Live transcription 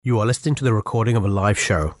You are listening to the recording of a live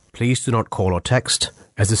show. Please do not call or text,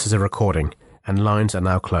 as this is a recording, and lines are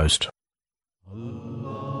now closed.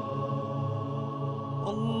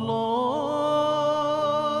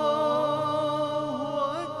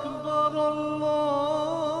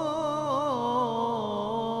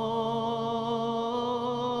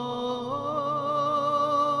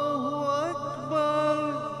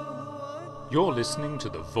 You're listening to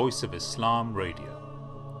the Voice of Islam Radio,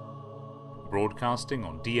 broadcasting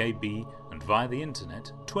on DAB and via the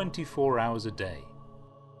internet 24 hours a day.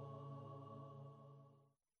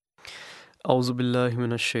 A'udhu billahi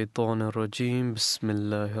minash shaitanir rajeem.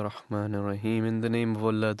 Bismillahir rahmanir rahim. In the name of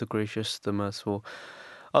Allah, the gracious, the merciful.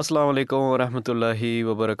 Assalamu alaikum wa rahmatullahi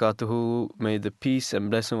wa barakatuhu. May the peace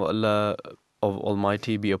and blessing of Allah of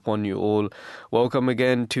Almighty be upon you all. Welcome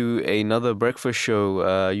again to another breakfast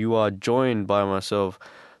show. You are joined by myself,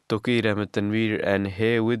 Taqeer Ahmed Tanveer, and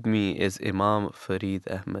here with me is Imam Fareed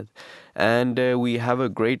Ahmed. And we have a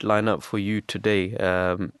great lineup for you today.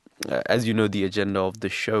 As you know, the agenda of the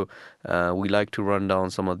show, we like to run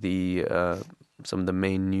down some of the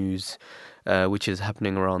main news which is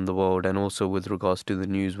happening around the world, and also with regards to the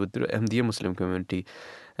news with the Ahmadiyya Muslim community.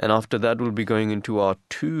 And after that, we'll be going into our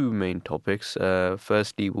two main topics.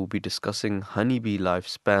 Firstly, we'll be discussing honeybee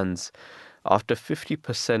lifespans after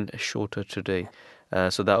 50% shorter today.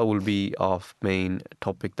 So that will be our main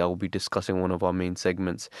topic that we'll be discussing, one of our main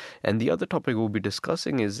segments. And the other topic we'll be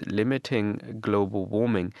discussing is limiting global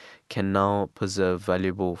warming can now preserve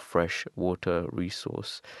valuable fresh water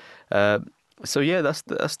resource. So yeah, that's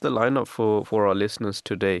the lineup for our listeners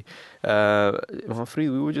today. Fareed,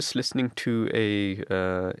 we were just listening to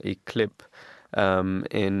a clip where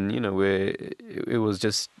it was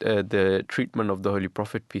just the treatment of the Holy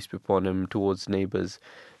Prophet, peace be upon him, towards neighbors.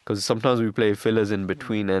 Because sometimes we play fillers in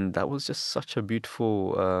between, and that was just such a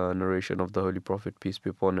beautiful narration of the Holy Prophet, peace be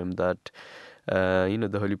upon him, that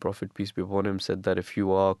the Holy Prophet, peace be upon him, said that if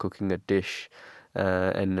you are cooking a dish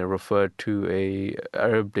and referred to a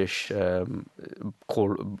Arab dish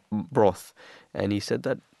called broth, and he said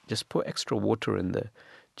that just put extra water in there,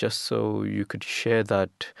 just so you could share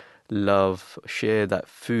that love, share that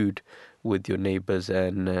food with your neighbors.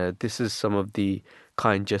 And this is some of the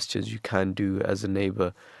kind gestures you can do as a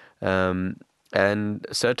neighbor. And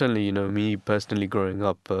certainly, me personally growing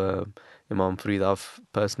up, Imam Fareed, I've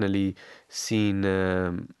personally seen,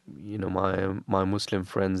 my Muslim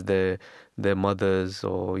friends, their mothers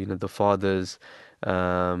or, the fathers,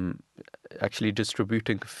 actually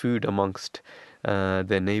distributing food amongst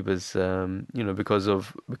their neighbors, because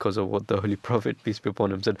of what the Holy Prophet, peace be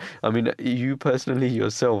upon him, said. I mean, you personally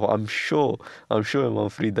yourself, I'm sure, Imam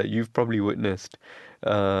Fareed, that you've probably witnessed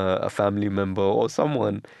a family member or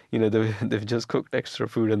someone, they've just cooked extra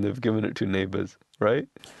food and they've given it to neighbors, right?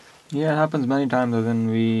 Yeah, it happens many times.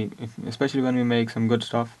 Especially when we make some good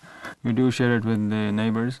stuff, we do share it with the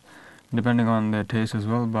neighbors, depending on their taste as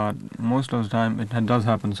well. But most of the time, it does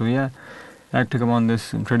happen. So yeah, acting upon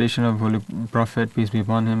this tradition of Holy Prophet, peace be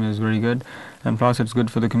upon him, is very good. And plus, it's good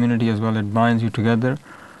for the community as well. It binds you together.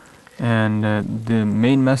 And the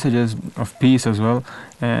main message is of peace as well.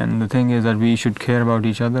 And the thing is that we should care about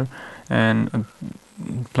each other. And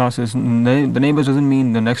plus, the neighbors doesn't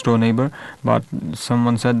mean the next door neighbor, but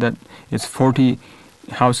someone said that it's 40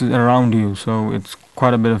 houses around you, so it's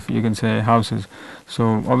quite a bit of, you can say, houses.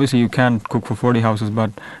 So obviously you can't cook for 40 houses, but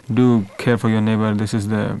do care for your neighbor. This is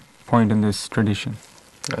the point in this tradition.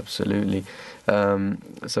 Absolutely.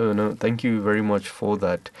 Thank you very much for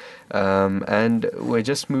that. And we're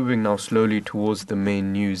just moving now slowly towards the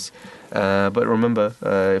main news. But remember,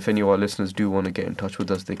 if any of our listeners do want to get in touch with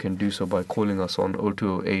us, they can do so by calling us on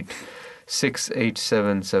 0208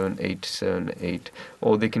 687 7878,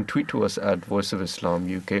 or they can tweet to us at Voice of Islam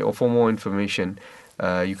UK. Or for more information,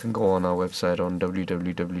 you can go on our website on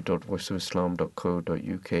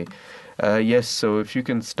www.voiceofislam.co.uk. Yes, so if you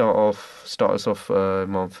can start us off,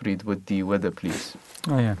 Imam Fareed, with the weather, please.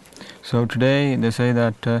 Oh yeah. So today they say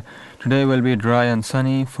that today will be dry and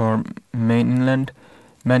sunny for many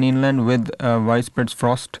inland with widespread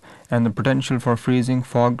frost and the potential for freezing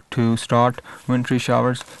fog to start, wintry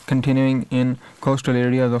showers continuing in coastal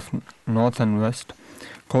areas of north and west,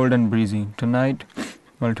 cold and breezy. Tonight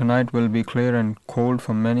will be clear and cold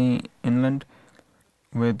for many inland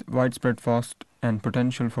with widespread frost and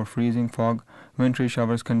potential for freezing fog, wintry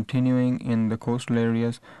showers continuing in the coastal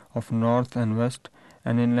areas of north and west,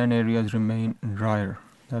 and inland areas remain drier.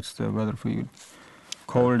 That's the weather for you.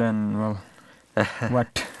 Cold and,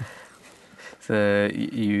 wet. So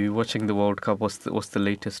you watching the World Cup? What's the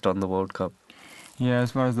latest on the World Cup? Yeah, as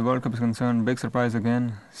far as the World Cup is concerned, big surprise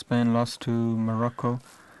again. Spain lost to Morocco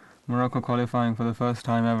Morocco qualifying for the first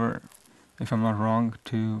time ever, if I'm not wrong,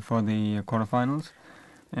 for the quarterfinals.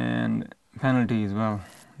 And penalties, well,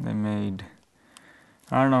 they made,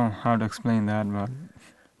 I don't know how to explain that, but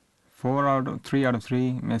 3 out of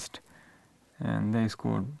 3 missed, and they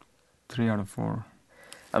scored 3 out of 4.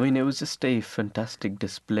 I mean, it was just a fantastic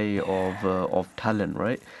display of talent,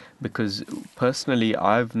 right? Because personally,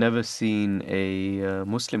 I've never seen a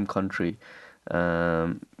Muslim country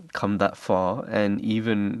come that far, and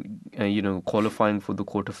even qualifying for the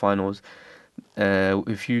quarterfinals.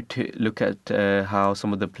 If you look at how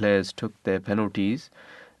some of the players took their penalties,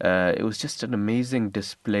 it was just an amazing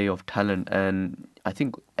display of talent, and I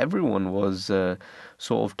think everyone was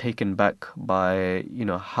sort of taken back by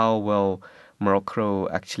how well Morocco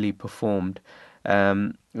actually performed.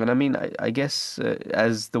 And I mean, I guess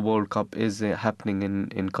as the World Cup is happening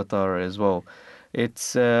in Qatar as well,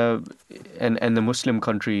 it's and the Muslim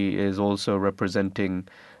country is also representing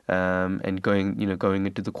and going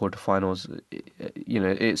into the quarterfinals.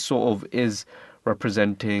 It sort of is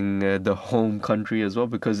representing the home country as well,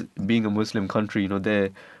 because being a Muslim country, they're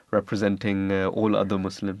representing all other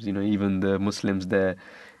Muslims, even the Muslims there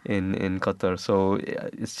in Qatar. So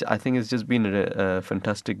I think it's just been a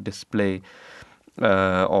fantastic display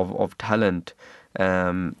of talent.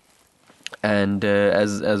 And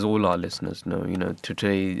as all our listeners know,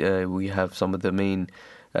 today we have some of the main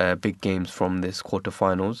big games from this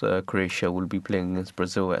quarterfinals. Croatia will be playing against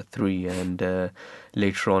Brazil at 3, and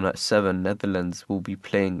later on at 7, Netherlands will be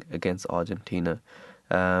playing against Argentina.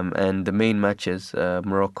 And the main matches,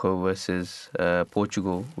 Morocco versus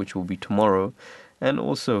Portugal, which will be tomorrow, and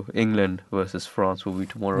also England versus France will be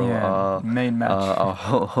tomorrow. Yeah, main match. Our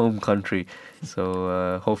home country.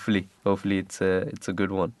 So hopefully it's a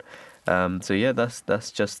good one. So yeah,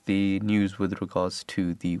 that's just the news with regards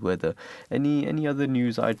to the weather. Any other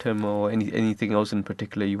news item or anything else in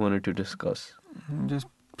particular you wanted to discuss? Just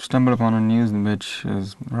stumbled upon a news which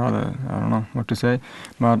is rather, I don't know what to say,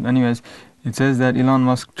 but anyways, it says that Elon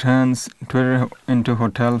Musk turns Twitter into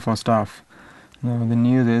hotel for staff. Now the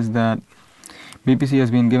news is that BBC has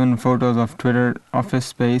been given photos of Twitter office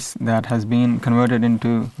space that has been converted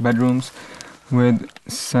into bedrooms, with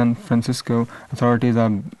San Francisco authorities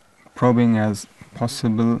are probing as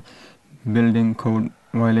possible building code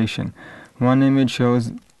violation. One image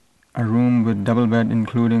shows a room with double bed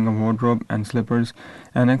including a wardrobe and slippers.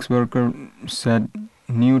 An ex-worker said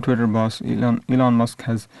new Twitter boss Elon Musk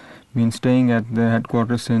has been staying at the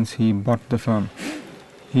headquarters since he bought the firm.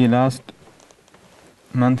 He last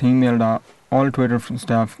month emailed all Twitter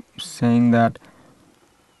staff saying that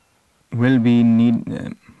will be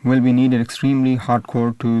needed extremely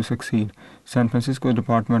hardcore to succeed. San Francisco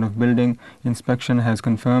Department of Building Inspection has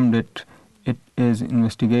confirmed it is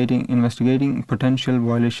investigating potential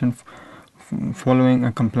violation following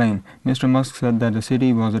a complaint. Mr. Musk said that the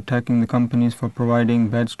city was attacking the companies for providing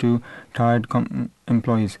beds to tired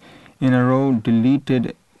employees. In a raw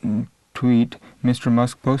deleted tweet, Mr.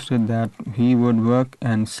 Musk posted that he would work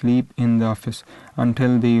and sleep in the office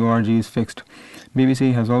until the org is fixed.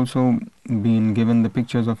 BBC has also been given the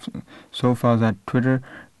pictures of sofas at Twitter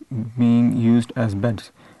being used as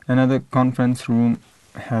beds. Another conference room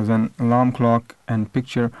has an alarm clock and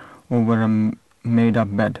picture over a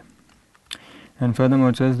made-up bed. And furthermore,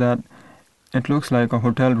 it says that it looks like a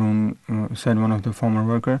hotel room, said one of the former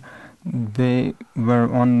workers. They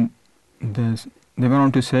were on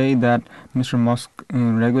to say that Mr. Musk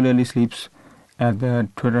regularly sleeps at the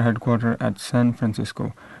Twitter headquarters at San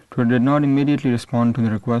Francisco. Twitter did not immediately respond to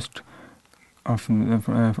the request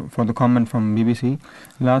for the comment from BBC.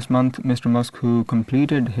 Last month, Mr. Musk, who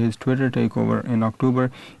completed his Twitter takeover in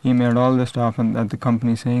October, emailed all the staff at the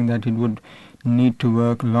company saying that it would need to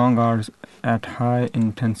work long hours at high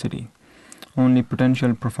intensity. Only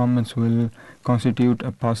potential performance will constitute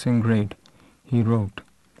a passing grade, he wrote.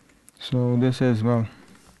 So this is, well,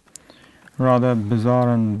 rather bizarre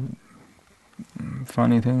and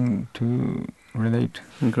funny thing to relate.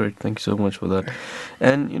 Great, thank you so much for that.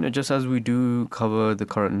 And just as we do cover the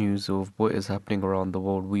current news of what is happening around the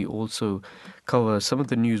world, we also cover some of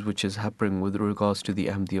the news which is happening with regards to the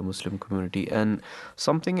Ahmadiyya Muslim community, and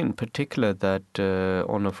something in particular that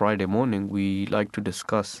on a Friday morning we like to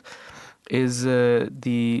discuss is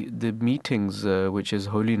the meetings which His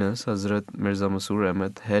Holiness Hazrat Mirza Masroor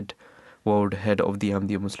Ahmad, world head of the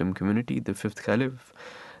Ahmadiyya Muslim community, the fifth caliph,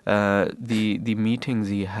 the meetings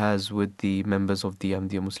he has with the members of the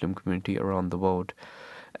Ahmadiyya Muslim community around the world.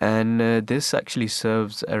 And this actually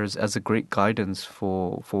serves as a great guidance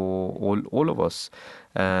for all of us.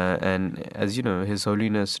 And as you know, His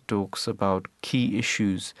Holiness talks about key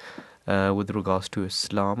issues with regards to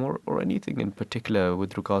Islam or anything in particular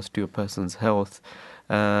with regards to a person's health.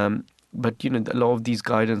 But a lot of these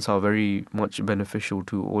guidance are very much beneficial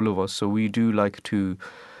to all of us. So we do like to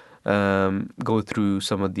go through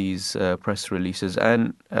some of these press releases.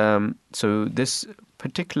 And so this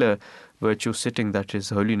particular virtual sitting that His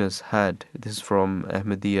Holiness had, this is from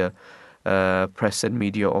Ahmadiyya Press and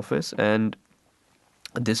Media Office, and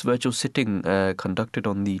this virtual sitting conducted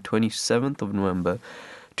on the 27th of November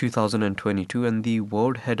 2022, and the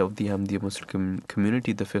world head of the Ahmadiyya Muslim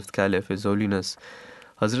community, the fifth Caliph, His Holiness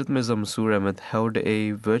Hazrat Mirza Masroor Ahmad, held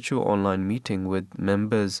a virtual online meeting with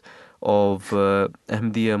members of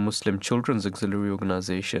Ahmadiyya Muslim Children's Auxiliary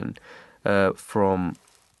Organization from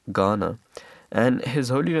Ghana. And His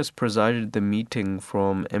Holiness presided the meeting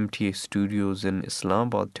from MTA Studios in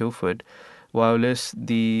Islamabad, Tilford, whilst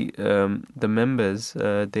the members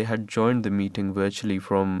they had joined the meeting virtually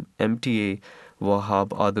from MTA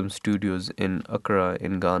Wahab Adam Studios in Accra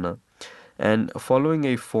in Ghana. And following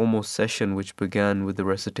a formal session which began with the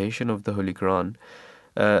recitation of the Holy Quran,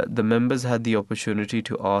 the members had the opportunity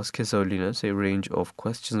to ask His Holiness a range of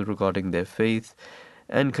questions regarding their faith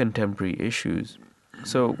and contemporary issues.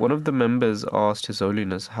 So one of the members asked His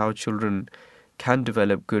Holiness how children can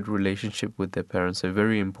develop good relationship with their parents, a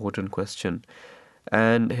very important question.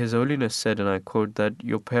 And His Holiness said, and I quote, that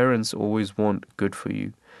your parents always want good for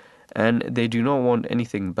you and they do not want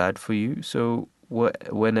anything bad for you. So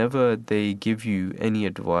whenever they give you any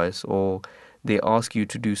advice or they ask you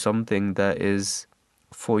to do something that is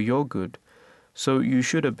for your good, so you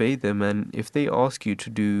should obey them. And if they ask you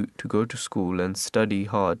to go to school and study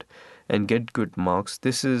hard and get good marks,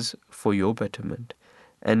 this is for your betterment.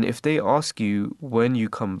 And if they ask you when you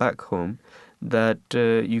come back home that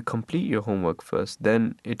you complete your homework first,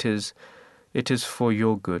 then it is for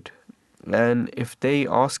your good. And if they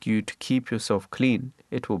ask you to keep yourself clean,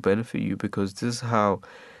 it will benefit you, because this is how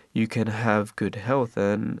you can have good health.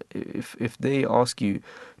 And if they ask you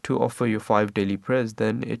to offer your 5 daily prayers,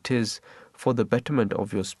 then it is for the betterment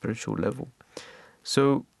of your spiritual level.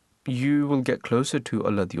 So you will get closer to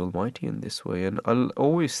Allah the Almighty in this way. And I'll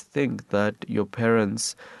always think that your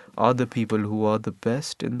parents are the people who are the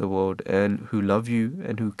best in the world and who love you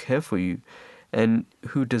and who care for you and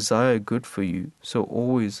who desire good for you. So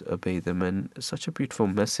always obey them. And such a beautiful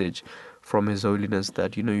message from His Holiness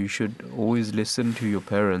that, you should always listen to your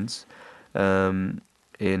parents in,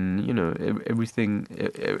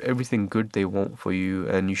 everything good they want for you,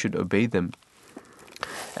 and you should obey them.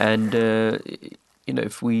 And,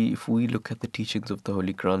 if we look at the teachings of the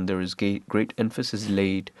Holy Quran, there is great emphasis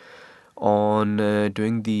laid on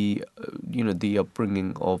doing the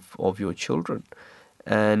upbringing of your children.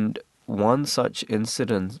 And one such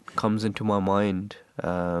incident comes into my mind,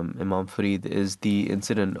 Imam Farid, is the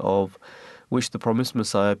incident of which the promised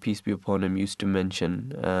Messiah, peace be upon him, used to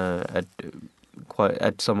mention at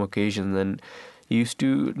some occasions. And he used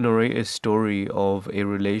to narrate a story of a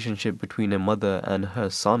relationship between a mother and her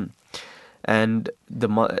son. And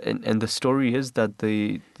the story is that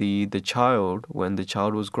the child, when the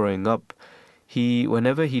child was growing up,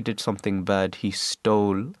 whenever he did something bad, he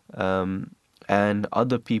stole. And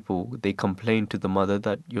other people, they complained to the mother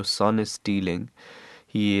that your son is stealing.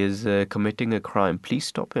 He is committing a crime. Please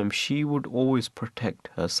stop him. She would always protect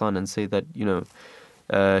her son and say that,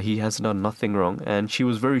 he has done nothing wrong. And she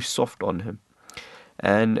was very soft on him.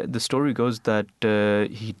 And the story goes that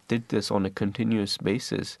he did this on a continuous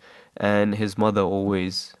basis. And his mother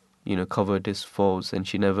always, covered his faults. And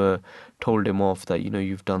she never told him off that,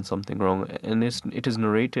 you've done something wrong. And it is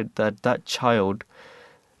narrated that child...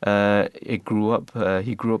 he grew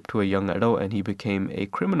up to a young adult, and he became a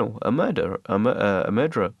criminal, a murderer.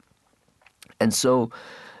 And so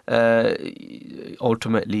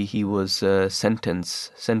ultimately he was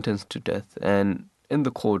sentenced to death. And in the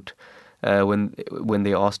court, when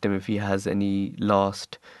they asked him if he has any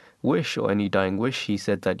last wish or any dying wish, he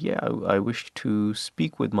said that, I wish to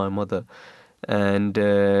speak with my mother. And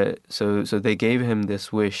so they gave him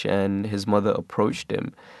this wish, and his mother approached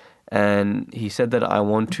him. And he said that, I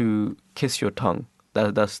want to kiss your tongue.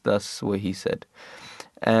 That's what he said.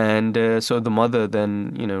 And so the mother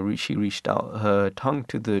then, she reached out her tongue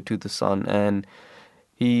to the son, and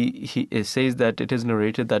it says that it is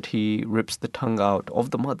narrated that he rips the tongue out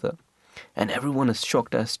of the mother, and everyone is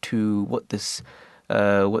shocked as to what this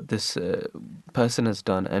person has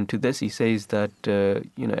done. And to this he says that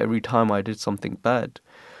every time I did something bad,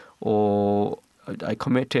 or I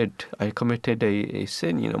committed a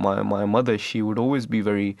sin, my mother, she would always be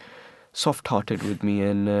very soft-hearted with me,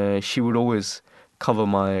 and she would always cover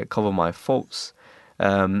my faults,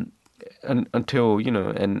 and until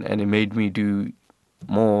and it made me do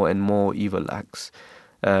more and more evil acts.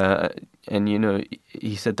 And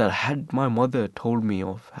he said that had my mother told me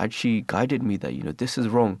had she guided me that this is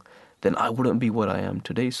wrong, then I wouldn't be what I am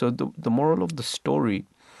today. So the moral of the story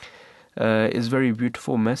is very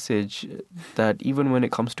beautiful message that even when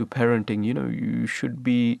it comes to parenting, you should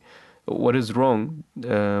be what is wrong,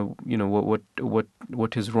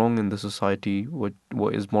 what is wrong in the society, what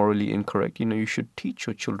is morally incorrect. You should teach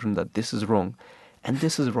your children that this is wrong and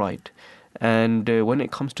this is right. And when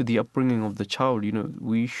it comes to the upbringing of the child,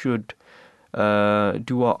 we should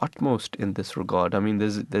do our utmost in this regard. I mean,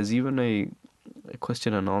 there's even a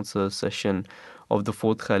question and answer session of the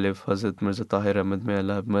fourth Caliph, Hazrat Mirza Tahir Ahmad, may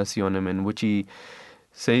Allah have mercy on him, in which he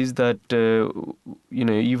says that,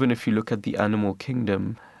 even if you look at the animal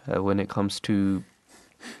kingdom, when it comes to,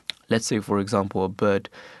 let's say, for example, a bird,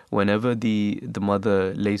 whenever the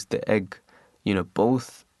mother lays the egg,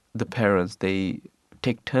 both the parents, they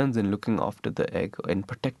take turns in looking after the egg and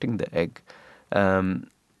protecting the egg.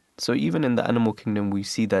 So even in the animal kingdom, we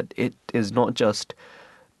see that it is not just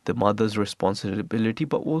the mother's responsibility,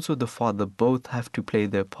 but also the father. Both have to play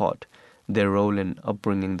their part, their role in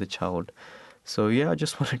upbringing the child. So yeah, I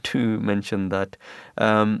just wanted to mention that.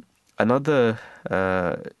 Another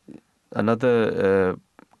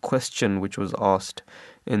question which was asked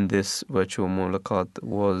in this virtual mulaqat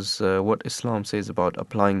was what Islam says about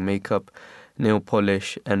applying makeup, nail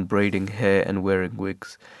polish and braiding hair and wearing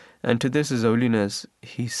wigs. And to this, His Holiness,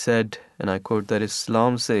 he said, and I quote, that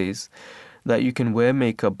Islam says that you can wear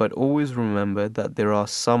makeup, but always remember that there are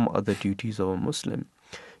some other duties of a Muslim.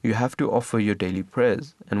 You have to offer your daily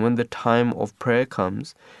prayers, and when the time of prayer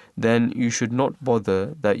comes, then you should not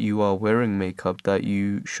bother that you are wearing makeup, that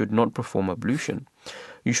you should not perform ablution.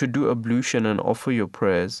 You should do ablution and offer your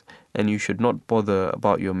prayers, and you should not bother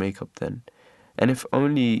about your makeup then. And if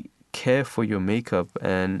only care for your makeup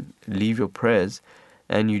and leave your prayers,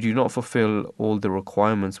 and you do not fulfill all the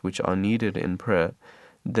requirements which are needed in prayer,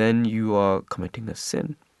 then you are committing a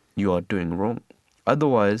sin. You are doing wrong.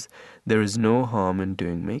 Otherwise, there is no harm in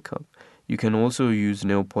doing makeup. You can also use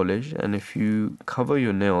nail polish, and if you cover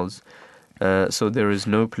your nails, so there is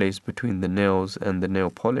no place between the nails and the nail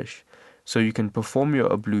polish. So you can perform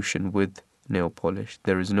your ablution with nail polish.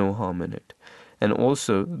 There is no harm in it. And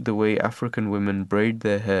also, the way African women braid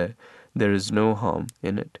their hair, there is no harm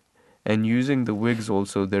in it. And using the wigs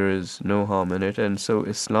also, there is no harm in it. And so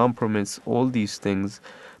Islam permits all these things,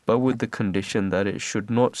 but with the condition that it should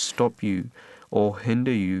not stop you or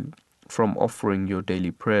hinder you from offering your daily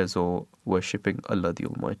prayers or worshipping Allah the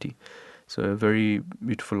Almighty. So a very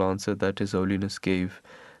beautiful answer that His Holiness gave.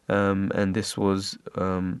 And this was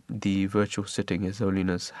the virtual sitting His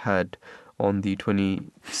Holiness had on the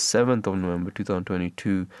 27th of November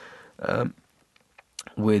 2022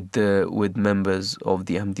 with members of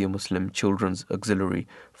the Ahmadiyya Muslim Children's Auxiliary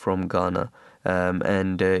from Ghana.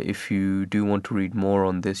 And if you do want to read more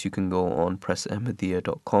on this, you can go on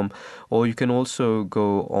pressahmadiyya.com, or you can also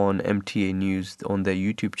go on MTA News on their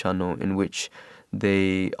YouTube channel, in which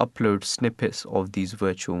they upload snippets of these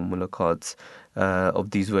virtual mulaqats, of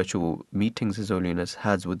these virtual meetings His Holiness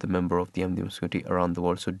has with the member of the Ahmadiyya Muslim community around the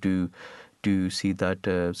world. So do see that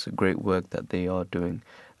it's a great work that they are doing.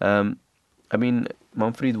 I mean,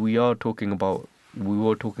 Manfred, we were talking about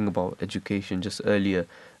education just earlier.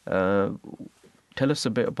 Tell us a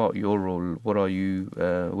bit about your role. What are you?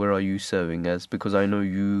 Where are you serving as? Because I know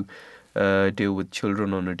you deal with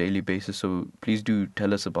children on a daily basis. So please do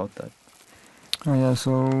tell us about that. Yeah.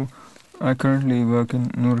 So I currently work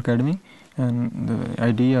in Noor Academy, and the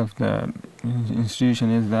idea of the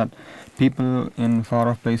institution is that people in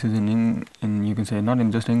far-off places in you can say not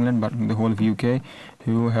in just England but in the whole of UK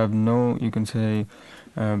who have no, you can say,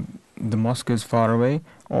 the mosque is far away,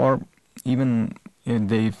 or even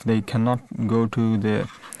if they cannot go to the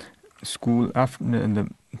school after the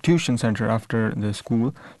tuition center after the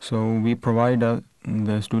school, so we provide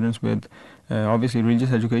the students with obviously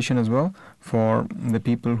religious education as well for the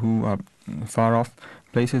people who are far off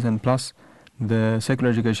places, and plus the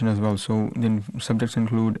secular education as well. So the subjects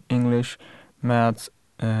include English, maths,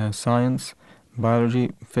 science,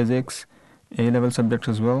 biology, physics, A-level subjects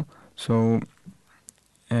as well. So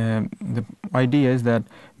the idea is that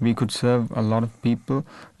we could serve a lot of people,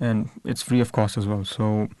 and it's free of cost as well.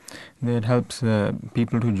 So it helps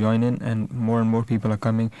people to join in, and more people are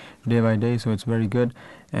coming day by day. So it's very good,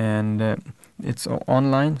 and it's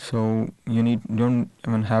online. So don't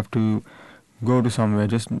even have to go to somewhere.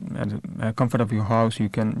 Just at the comfort of your house, you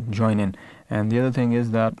can join in. And the other thing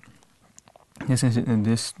is that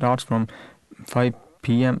this starts from 5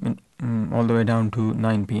 p.m. All the way down to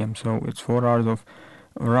 9 p.m. So it's 4 hours of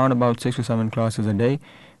around about 6 to 7 classes a day,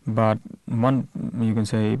 but one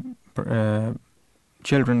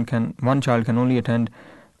child can only attend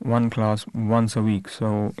one class once a week.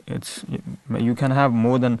 So you can have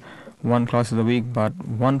more than one classes a week, but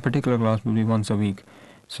one particular class will be once a week.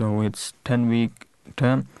 So it's 10-week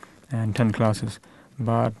term and 10 classes.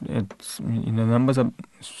 But the numbers are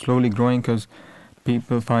slowly growing because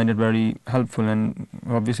people find it very helpful, and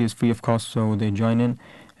obviously it's free of cost, so they join in,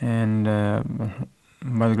 and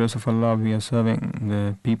by the grace of Allah we are serving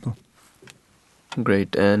the people.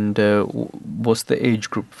 Great. And what's the age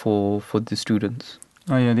group for the students?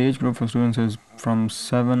 The age group for students is from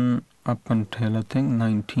 7 up until I think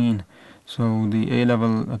 19. So the A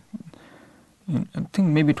level, I think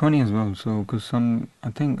maybe 20 as well. So because I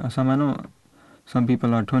know some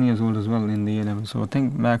people are 20 years old as well in the A level. So I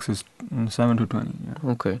think max is 7 to 20.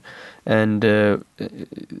 Yeah. Okay. And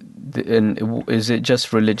is it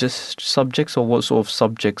just religious subjects, or what sort of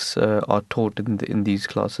subjects are taught in these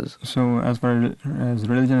classes? So as far as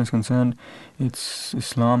religion is concerned, it's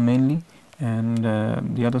Islam mainly, and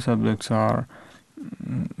the other subjects are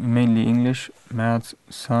mainly English, maths,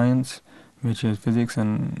 science, which is physics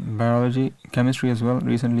and biology, chemistry as well,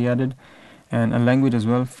 recently added, and a language as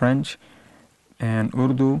well, French, and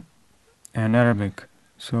Urdu, and Arabic.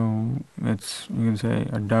 So it's, you can say,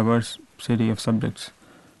 a diverse city of subjects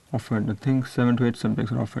offered. I think 7 to 8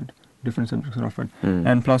 subjects are offered, different subjects are offered,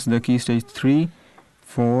 and plus the key stage 3,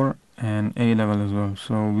 4, and A level as well.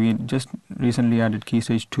 So we just recently added key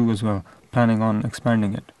stage 2 as well, planning on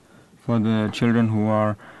expanding it for the children who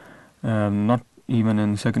are not even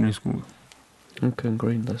in secondary school. Okay,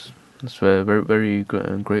 great. That's very, very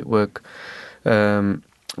great work.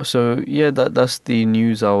 So yeah, that's the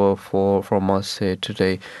news hour from us here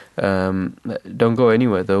today. Don't go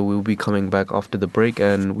anywhere though. We'll be coming back after the break,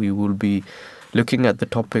 and we will be looking at the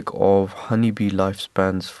topic of honeybee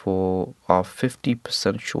lifespans for our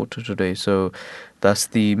 50% shorter today. So that's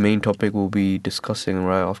the main topic we'll be discussing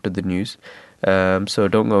right after the news. So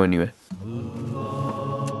don't go anywhere.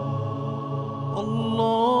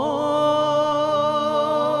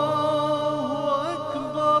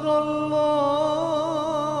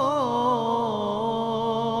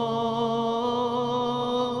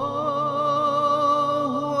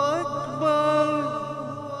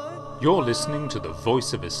 You're listening to the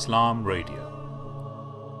Voice of Islam Radio,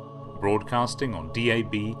 broadcasting on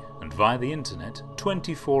DAB and via the internet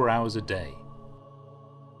 24 hours a day.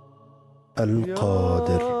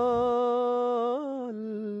 Al-Qadir.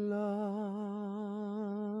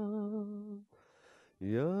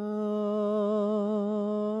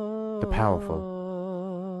 The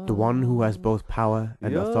powerful, the one who has both power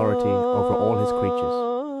and authority over all his creatures.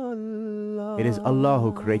 It is Allah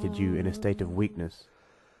who created you in a state of weakness,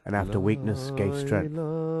 and after weakness gave strength,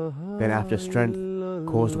 then after strength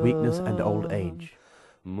caused weakness and old age.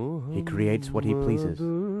 He creates what he pleases.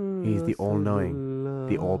 He is the all-knowing,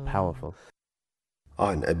 the all-powerful.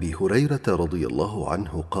 عن أبي هريرة رضي الله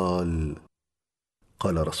عنه قال: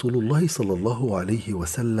 قال رسول الله صلى الله عليه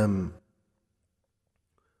وسلم: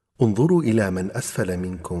 انظروا إلى من أسفل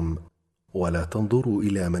منكم ولا تنظروا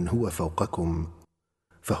إلى من هو فوقكم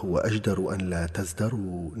فهو أجدر أن لا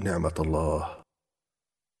تزدروا نعمة الله.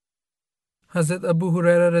 Hazrat Abu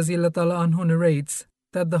Huraira Radhiyallahu Ta'ala Anhu narrates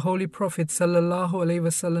that the Holy Prophet Sallallahu Alaihi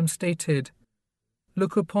Wasallam stated,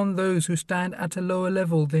 "Look upon those who stand at a lower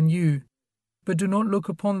level than you, but do not look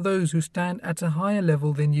upon those who stand at a higher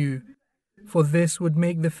level than you, for this would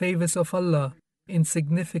make the favors of Allah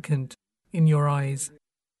insignificant in your eyes."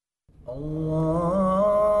 Allahu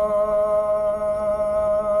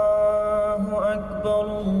Akbar,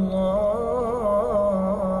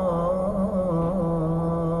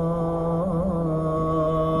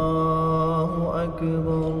 Allahu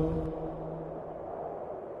Akbar,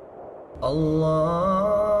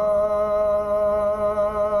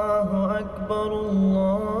 Allahu Akbar,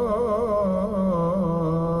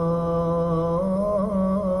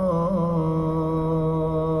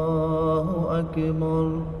 Allahu Akbar.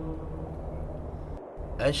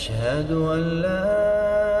 أشهد أن لا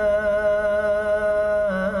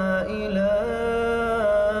إله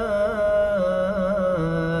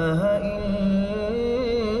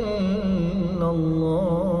إلا الله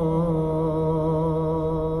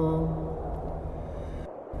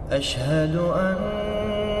أشهد أن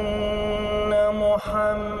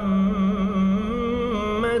محمدًا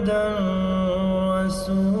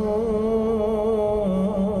رسول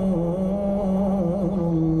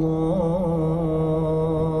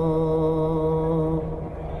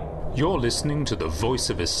You're listening to the Voice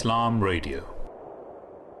of Islam Radio.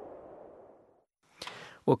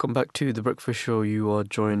 Welcome back to The Breakfast Show. You are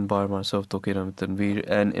joined by myself, Tawqir Ahmed Tanveer,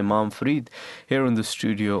 and Imam Fareed here in the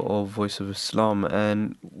studio of Voice of Islam.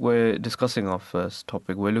 And we're discussing our first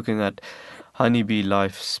topic. We're looking at honeybee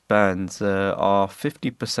lifespans are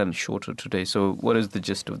 50% shorter today. So what is the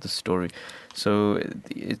gist of the story? So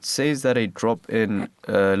it says that a drop in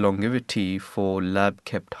longevity for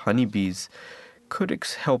lab-kept honeybees could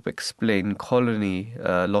help explain colony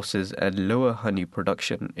losses and lower honey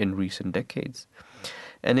production in recent decades.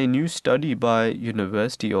 And a new study by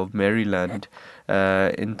University of Maryland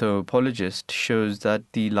anthropologist shows that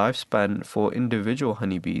the lifespan for individual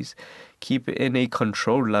honeybees keep in a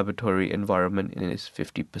controlled laboratory environment is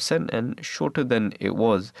 50% and shorter than it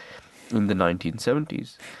was in the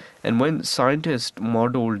 1970s. And when scientists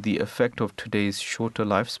modeled the effect of today's shorter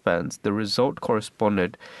lifespans, the result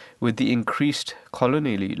corresponded with the increased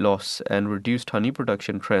colony loss and reduced honey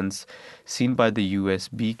production trends seen by the US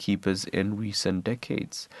beekeepers in recent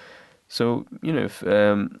decades. So,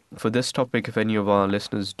 for this topic, if any of our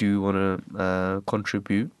listeners do want to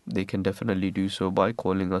contribute, they can definitely do so by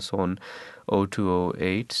calling us on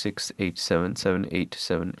 0208 687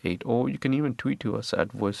 7878, or you can even tweet to us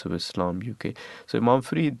at Voice of Islam UK. So, Imam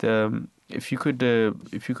Fareed, if you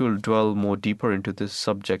could dwell more deeper into this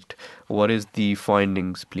subject, what is the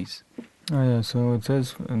findings, please? So it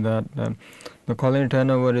says that the colony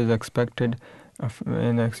turnover is expected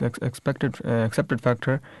an accepted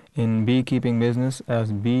factor in beekeeping business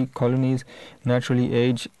as bee colonies naturally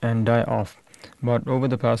age and die off. But over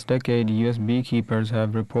the past decade, US beekeepers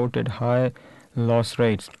have reported high loss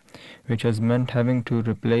rates, which has meant having to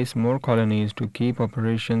replace more colonies to keep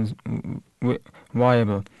operations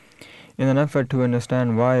viable. In an effort to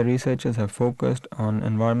understand why, researchers have focused on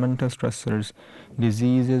environmental stressors,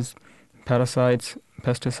 diseases, parasites,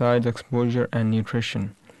 pesticides exposure, and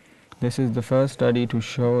nutrition. This is the first study to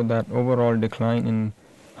show that overall decline in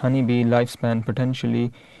honeybee lifespan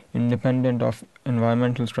potentially independent of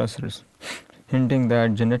environmental stressors, hinting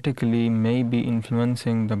that genetically may be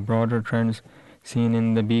influencing the broader trends seen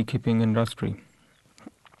in the beekeeping industry.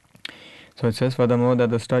 So it says furthermore that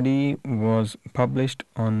the study was published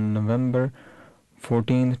on November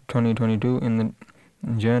 14, 2022 in the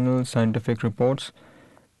journal Scientific Reports.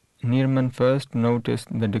 Neerman first noticed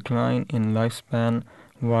the decline in lifespan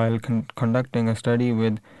while conducting a study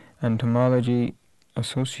with entomology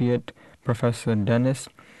associate Professor Dennis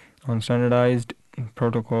on standardized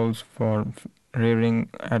protocols for rearing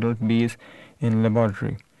adult bees in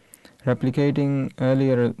laboratory. Replicating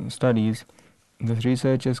earlier studies, the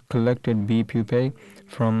researchers collected bee pupae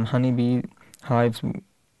from honeybee hives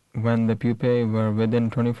when the pupae were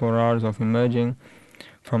within 24 hours of emerging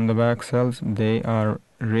from the wax cells they are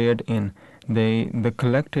reared in. The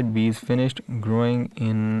collected bees finished growing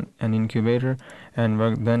in an incubator and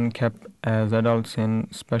were then kept as adults in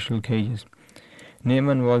special cages.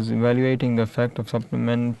 Neerman was evaluating the effect of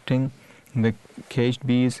supplementing the caged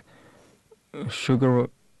bees sugar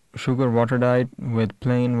water diet with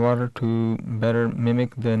plain water to better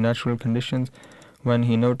mimic the natural conditions when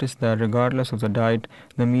he noticed that regardless of the diet,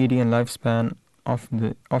 the median lifespan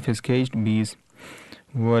of his caged bees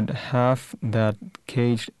would half that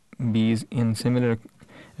caged bees in similar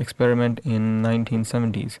experiment in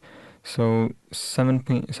 1970s. So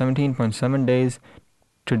 17.7 days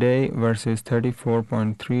today versus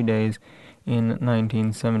 34.3 days in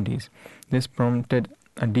 1970s. This prompted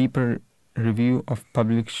a deeper review of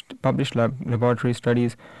published laboratory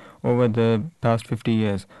studies over the past 50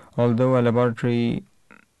 years. Although a laboratory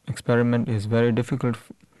experiment is very difficult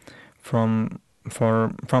from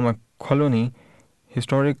a colony,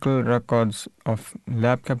 historical records of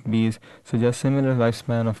lab-kept bees suggest similar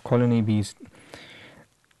lifespan of colony bees,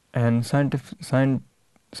 and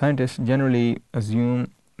scientists generally assume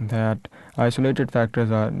that isolated factors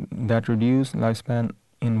that reduce lifespan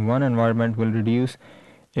in one environment will reduce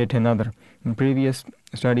it in another. Previous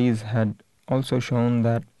studies had also shown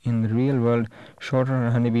that in the real world, shorter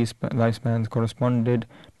honeybee lifespans corresponded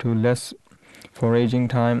to less foraging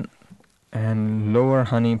time and lower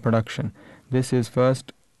honey production. This is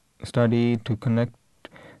first study to connect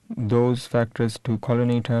those factors to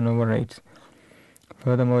colony turnover rates.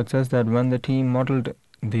 Furthermore, it says that when the team modeled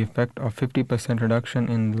the effect of 50% reduction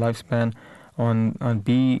in lifespan on a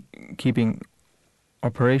beekeeping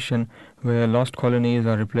operation where lost colonies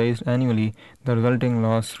are replaced annually, the resulting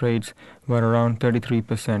loss rates were around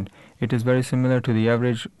 33%. It is very similar to the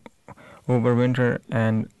average over winter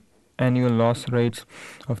and annual loss rates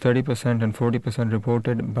of 30% and 40%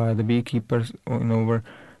 reported by the beekeepers in over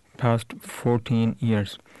past 14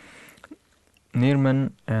 years.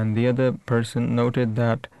 Neerman and the other person noted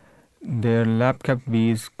that their lab-kept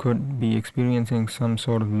bees could be experiencing some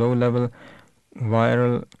sort of low-level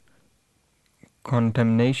viral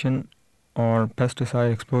contamination or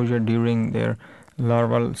pesticide exposure during their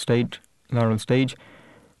larval stage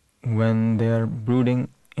when they are brooding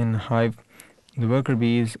in hive. The worker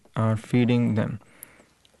bees are feeding them.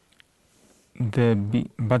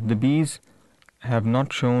 But the bees have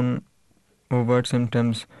not shown overt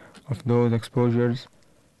symptoms of those exposures,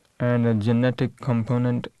 and a genetic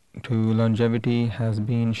component to longevity has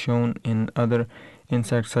been shown in other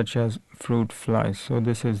insects such as fruit flies. So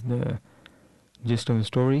this is the gist of the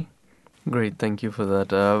story. Great, thank you for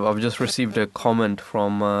that. I've just received a comment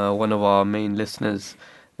from one of our main listeners,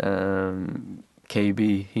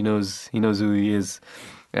 KB. He knows who he is,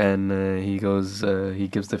 and he gives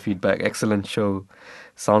the feedback. Excellent show.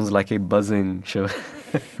 Sounds like a buzzing show.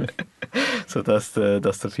 So that's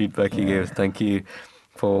the feedback he gave. Thank you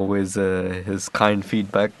for always his kind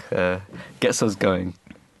feedback. Gets us going.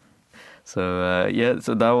 So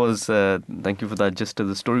so that was thank you for that gist of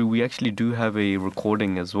the story. We actually do have a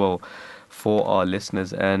recording as well for our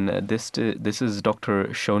listeners, and this is Dr.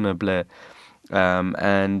 Shona Blair,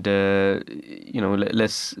 and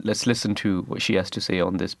let's listen to what she has to say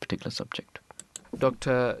on this particular subject.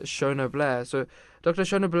 Dr. Shona Blair. So Dr.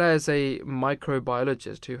 Shona Blair is a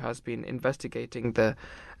microbiologist who has been investigating the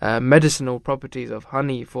medicinal properties of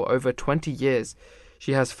honey for over 20 years.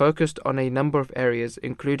 She has focused on a number of areas,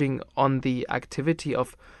 including on the activity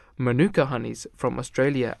of Manuka honeys from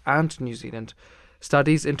Australia and New Zealand,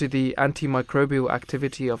 studies into the antimicrobial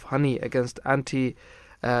activity of honey against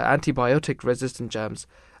antibiotic-resistant germs,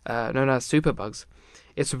 known as superbugs,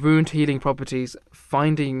 its wound-healing properties,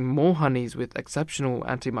 finding more honeys with exceptional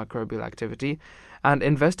antimicrobial activity, and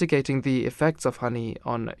investigating the effects of honey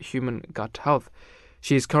on human gut health.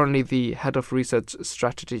 She is currently the head of research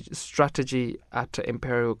strategy at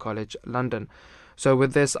Imperial College London. So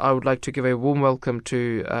with this, I would like to give a warm welcome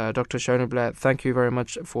to Dr. Shona Blair. Thank you very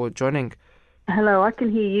much for joining. Hello, I can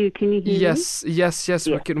hear you. Can you hear me? Yes.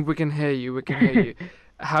 We can hear you. We can hear you.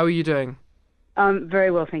 How are you doing? Very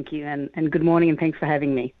well, thank you, and good morning, and thanks for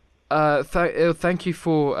having me. Thank you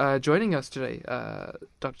for joining us today,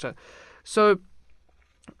 Doctor. So,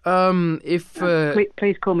 please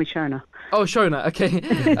call me Shona. Oh, Shona. Okay.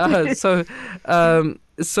 So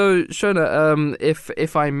Shona,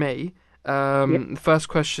 if I may, the first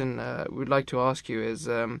question we'd like to ask you is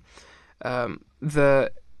the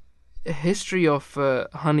history of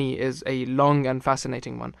honey is a long and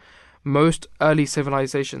fascinating one. Most early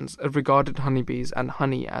civilizations regarded honeybees and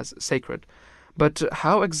honey as sacred. But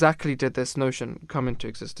how exactly did this notion come into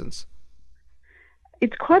existence?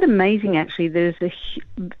 It's quite amazing, actually. There's,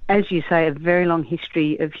 as you say, a very long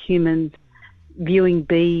history of humans viewing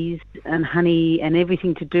bees and honey and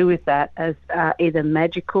everything to do with that as either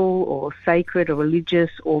magical or sacred or religious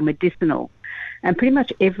or medicinal. And pretty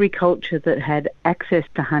much every culture that had access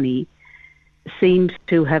to honey seems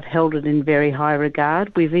to have held it in very high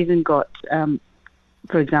regard. We've even got,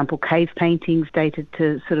 for example, cave paintings dated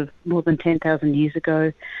to sort of more than 10,000 years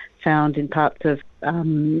ago, found in parts of,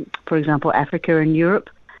 for example, Africa and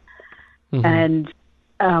Europe. Mm-hmm. And,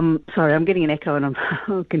 sorry, I'm getting an echo and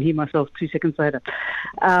I can hear myself 2 seconds later.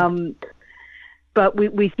 But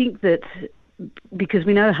we think that because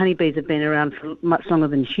we know honeybees have been around for much longer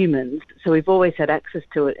than humans, so we've always had access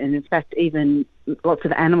to it. And in fact, even lots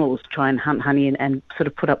of animals try and hunt honey and sort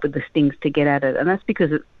of put up with the stings to get at it. And that's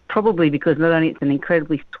because probably because not only it's an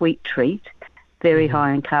incredibly sweet treat, very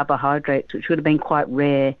high in carbohydrates, which would have been quite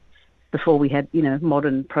rare before we had,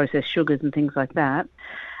 modern processed sugars and things like that.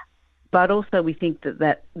 But also we think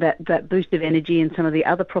that boost of energy and some of the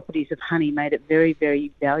other properties of honey made it very,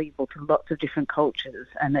 very valuable to lots of different cultures,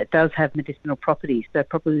 and it does have medicinal properties, so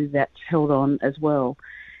probably that's held on as well,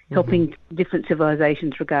 helping different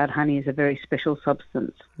civilizations regard honey as a very special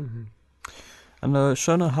substance. Mm-hmm. And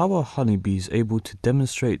Shona, how are honeybees able to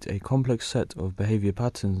demonstrate a complex set of behavior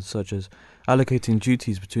patterns, such as allocating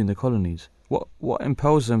duties between the colonies? What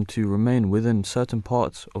impels them to remain within certain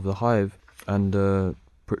parts of the hive and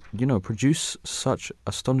produce such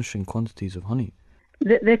astonishing quantities of honey?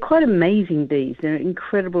 They're quite amazing bees. They're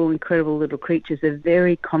incredible little creatures. They're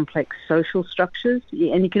very complex social structures,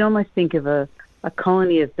 and you can almost think of a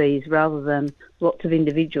colony of bees rather than lots of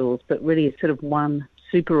individuals, but really it's sort of one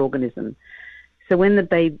superorganism. So when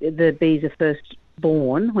the bees are first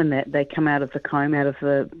born, when they come out of the comb, out of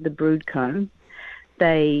the brood comb,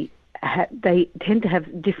 they tend to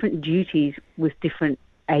have different duties with different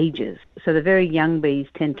ages. So the very young bees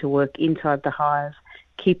tend to work inside the hive,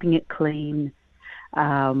 keeping it clean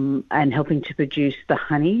and helping to produce the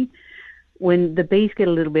honey. When the bees get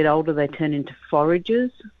a little bit older, they turn into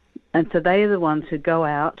foragers, And so they are the ones who go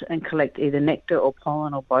out and collect either nectar or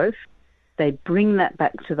pollen or both. They bring that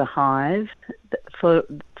back to the hive. For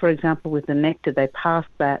example, with the nectar, they pass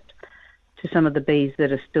that to some of the bees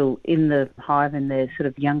that are still in the hive in their sort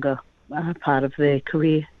of younger part of their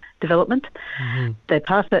career development. Mm-hmm. They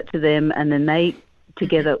pass that to them, and then they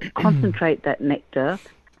together concentrate that nectar,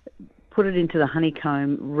 put it into the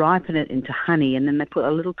honeycomb, ripen it into honey, and then they put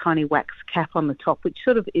a little tiny wax cap on the top, which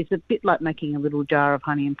sort of is a bit like making a little jar of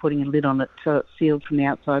honey and putting a lid on it so it's sealed from the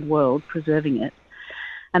outside world, preserving it.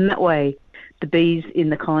 And that way the bees in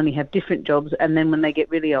the colony have different jobs, and then when they get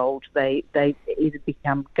really old, they either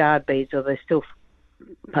become guard bees or they're still,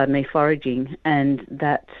 foraging, and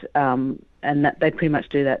that they pretty much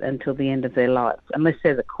do that until the end of their life, unless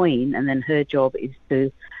they're the queen, and then her job is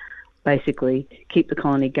to basically keep the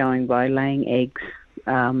colony going by laying eggs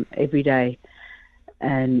every day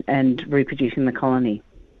and reproducing the colony.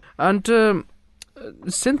 And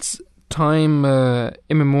since time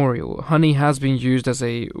immemorial, honey has been used as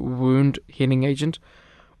a wound healing agent.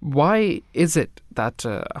 Why is it that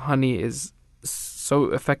honey is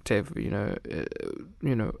so effective,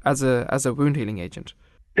 as a wound healing agent?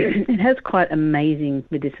 It has quite amazing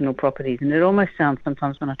medicinal properties, and it almost sounds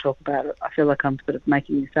sometimes when I talk about it, I feel like I'm sort of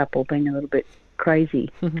making this up or being a little bit crazy.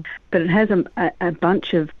 Mm-hmm. But it has a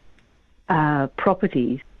bunch of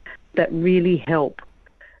properties that really help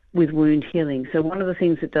with wound healing. So one of the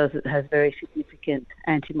things it does, it has very significant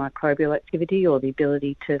antimicrobial activity, or the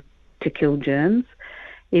ability to kill germs.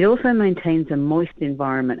 It also maintains a moist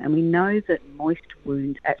environment, and we know that moist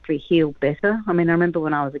wounds actually heal better. I mean, I remember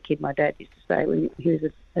when I was a kid, my dad used to say, when he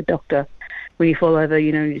was a doctor, when you fall over,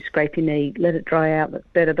 you scrape your knee, let it dry out, that's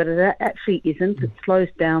better. But it actually isn't. It slows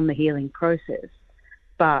down the healing process,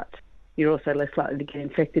 but you're also less likely to get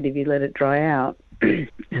infected if you let it dry out.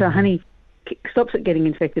 So honey stops it getting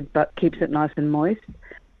infected but keeps it nice and moist.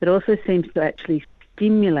 It also seems to actually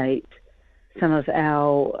stimulate some of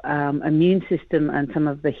our immune system and some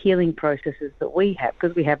of the healing processes that we have,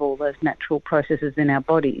 because we have all those natural processes in our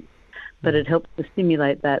bodies, but it helps to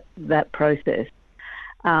stimulate that process.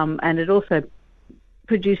 And it also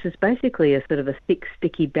produces basically a sort of a thick,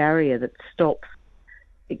 sticky barrier that stops,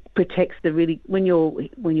 it protects when your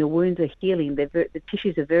wounds are healing, the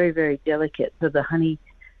tissues are very, very delicate, so the honey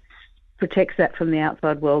protects that from the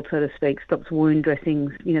outside world, so to speak, stops wound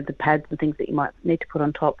dressings, the pads and things that you might need to put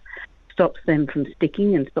on top, stops them from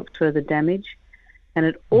sticking and stops further damage. And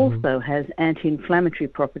it also has anti-inflammatory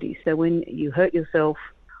properties. So when you hurt yourself,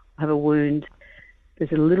 have a wound,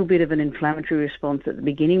 there's a little bit of an inflammatory response at the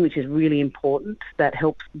beginning, which is really important. That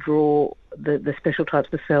helps draw the special types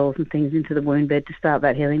of cells and things into the wound bed to start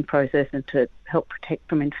that healing process and to help protect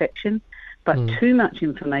from infection. But too much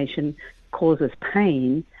inflammation causes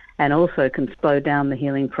pain and also can slow down the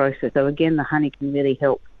healing process. So again, the honey can really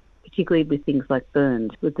help, particularly with things like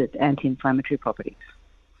burns, with its anti-inflammatory properties.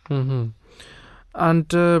 Mm-hmm. And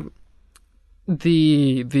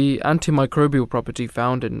the antimicrobial property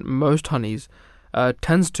found in most honeys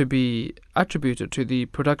tends to be attributed to the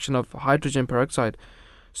production of hydrogen peroxide.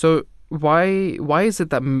 So why is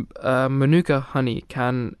it that Manuka honey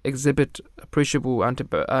can exhibit appreciable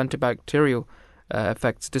antibacterial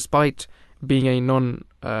effects despite being a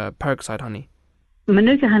non-peroxide honey?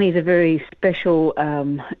 Manuka honey is a very special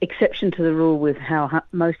exception to the rule with how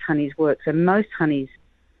most honeys work. So most honeys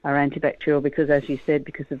are antibacterial because, as you said,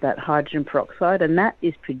 because of that hydrogen peroxide, and that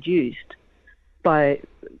is produced by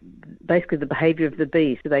basically the behaviour of the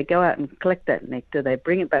bee. So they go out and collect that nectar, they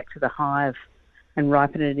bring it back to the hive and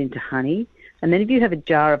ripen it into honey. And then if you have a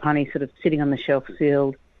jar of honey sort of sitting on the shelf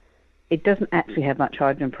sealed, it doesn't actually have much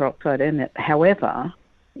hydrogen peroxide in it. However,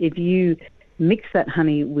 if you mix that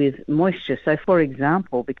honey with moisture, so for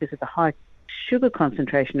example, because of the high sugar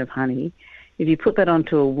concentration of honey, if you put that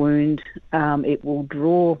onto a wound, it will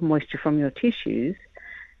draw moisture from your tissues,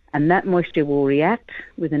 and that moisture will react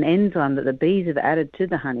with an enzyme that the bees have added to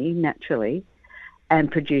the honey naturally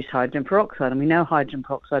and produce hydrogen peroxide. And we know hydrogen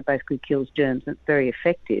peroxide basically kills germs, and it's very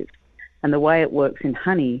effective. And the way it works in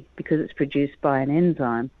honey, because it's produced by an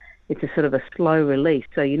enzyme, it's a sort of a slow release.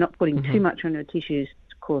 So you're not putting too much on your tissues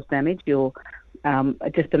to cause damage. You're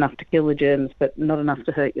just enough to kill the germs, but not enough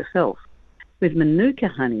to hurt yourself. With Manuka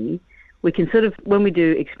honey, we can sort of, when we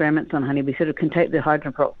do experiments on honey, we sort of can take the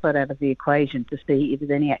hydrogen peroxide out of the equation to see if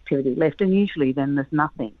there's any activity left, and usually then there's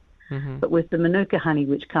nothing. But with the Manuka honey,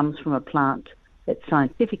 which comes from a plant, its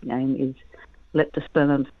scientific name is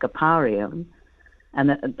Leptospermum scoparium,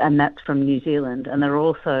 and that's from New Zealand. And there are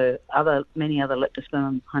also many other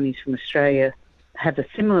Leptospermum honeys from Australia have a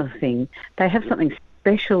similar thing. They have something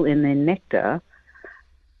special in their nectar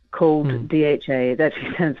called DHA. It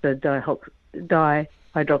actually stands for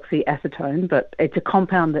hydroxyacetone, but it's a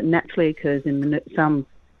compound that naturally occurs in some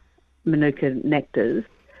Manuka nectars.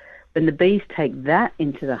 When the bees take that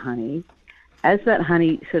into the honey, as that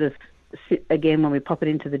honey sort of, again, when we pop it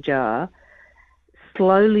into the jar,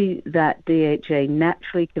 slowly that DHA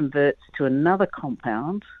naturally converts to another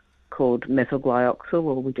compound called methylglyoxal,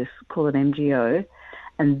 or we just call it MGO,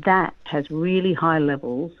 and that has really high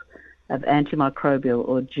levels of antimicrobial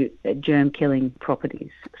or germ-killing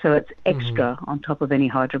properties. So it's extra on top of any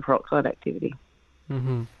hydroperoxide activity.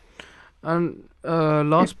 Mm-hmm. And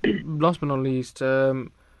last but not least,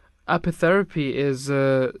 apitherapy is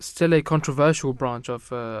still a controversial branch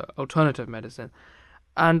of alternative medicine.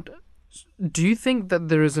 And do you think that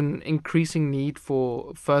there is an increasing need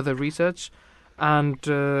for further research and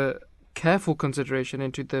careful consideration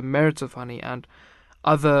into the merits of honey and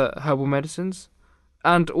other herbal medicines?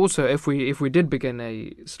 And also, if we did begin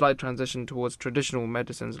a slight transition towards traditional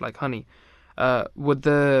medicines like honey, would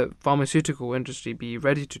the pharmaceutical industry be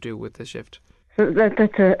ready to deal with the shift? So that's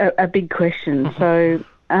a big question. So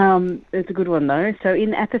it's a good one, though. So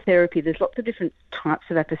in apitherapy, there's lots of different types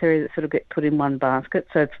of apitherapy that sort of get put in one basket.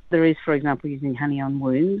 So there is, for example, using honey on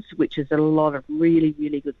wounds, which is a lot of really,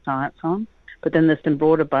 really good science on. But then there's some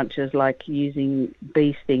broader bunches like using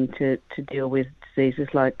bee sting to deal with diseases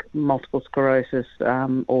like multiple sclerosis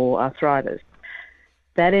or arthritis.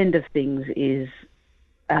 That end of things is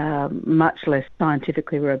much less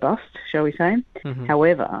scientifically robust, shall we say.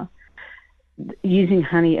 However, using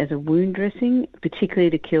honey as a wound dressing,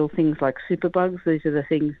 particularly to kill things like superbugs, these are the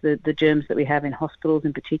things, the germs that we have in hospitals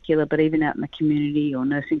in particular, but even out in the community or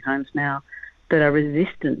nursing homes now, that are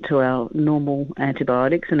resistant to our normal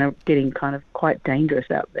antibiotics and are getting kind of quite dangerous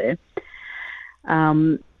out there.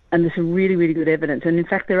 And there's some really, really good evidence. And in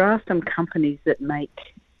fact, there are some companies that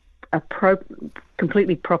make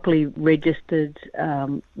completely properly registered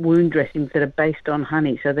wound dressings that are based on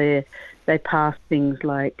honey. So they pass things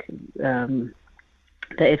like the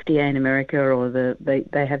FDA in America, or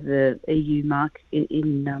they have the EU mark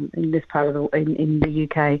in this part of in the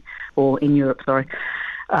UK or in Europe. Sorry.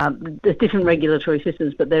 There's different regulatory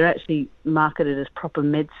systems, but they're actually marketed as proper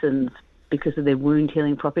medicines because of their wound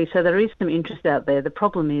healing properties. So there is some interest out there. The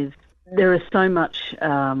problem is there are so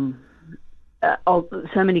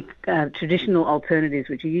many traditional alternatives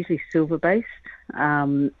which are usually silver-based,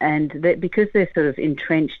 and because they're sort of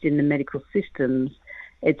entrenched in the medical systems,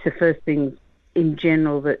 it's the first thing in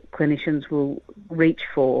general that clinicians will reach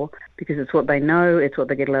for because it's what they know, it's what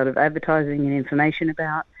they get a lot of advertising and information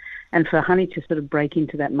about. And for honey to sort of break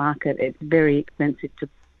into that market, it's very expensive to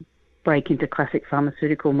break into classic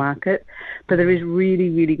pharmaceutical market. But there is really,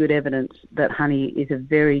 really good evidence that honey is a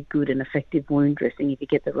very good and effective wound dressing if you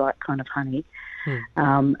get the right kind of honey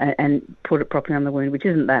and put it properly on the wound, which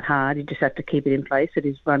isn't that hard. You just have to keep it in place. It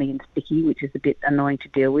is runny and sticky, which is a bit annoying to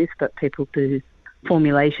deal with, but people do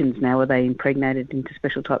formulations now where they impregnate it into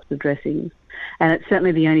special types of dressings. And it's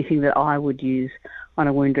certainly the only thing that I would use on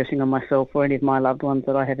a wound dressing on myself or any of my loved ones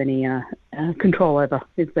that I have any control over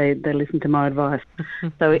if they listen to my advice.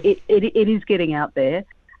 So it is getting out there.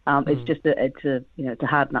 It's just it's a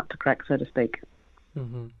hard nut to crack, so to speak.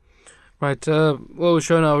 Right. Well,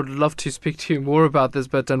 Shona, I would love to speak to you more about this,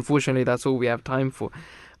 but unfortunately that's all we have time for.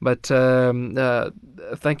 But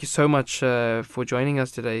thank you so much for joining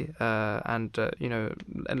us today and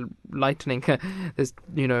enlightening this,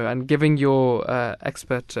 and giving your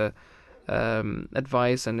expert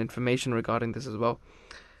advice and information regarding this as well.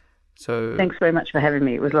 So thanks very much for having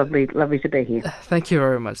me. It was lovely to be here. Thank you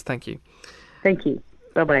very much. Thank you. Thank you.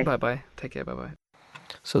 Bye-bye. Bye-bye. Take care. Bye-bye.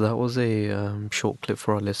 So that was a short clip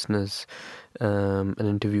for our listeners, an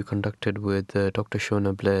interview conducted with Dr.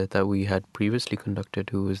 Shona Blair that we had previously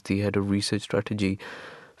conducted, who was the Head of Research Strategy,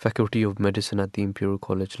 Faculty of Medicine at the Imperial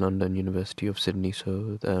College London, University of Sydney.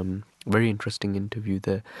 So very interesting interview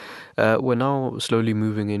there. We're now slowly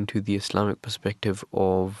moving into the Islamic perspective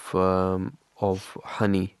of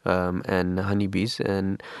honey and honeybees,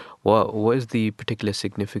 and what is the particular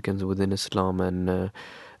significance within Islam, and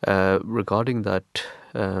regarding that,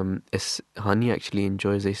 honey actually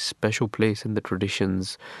enjoys a special place in the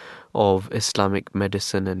traditions of Islamic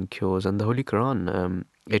medicine and cures, and the Holy Quran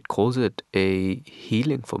it calls it a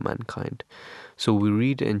healing for mankind. So we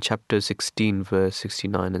read in chapter 16 verse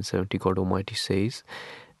 69 and 70, God Almighty says,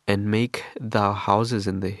 "And make thou houses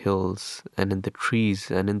in the hills and in the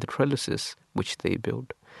trees and in the trellises which they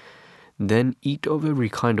build. Then eat of every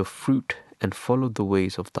kind of fruit and follow the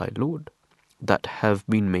ways of thy Lord that have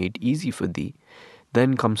been made easy for thee.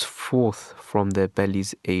 Then comes forth from their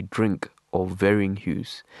bellies a drink of varying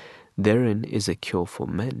hues. Therein is a cure for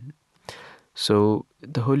men." So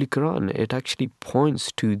the Holy Quran, it actually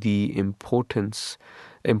points to the importance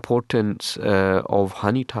of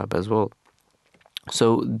honey type as well.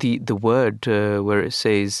 So the word where it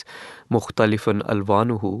says mukhtalifan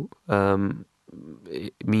alwanuhu,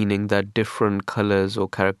 meaning that different colors or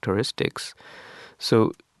characteristics.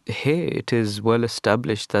 So here it is well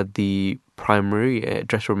established that the primary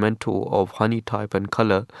detrimental of honey type and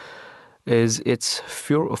color is its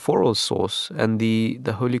floral source, and the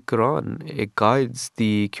Holy Quran, it guides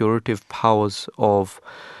the curative powers of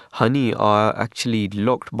honey are actually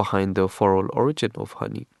locked behind the floral origin of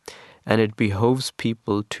honey. And it behoves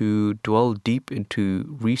people to dwell deep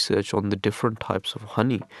into research on the different types of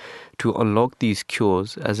honey to unlock these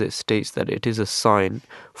cures, as it states that it is a sign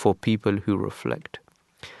for people who reflect.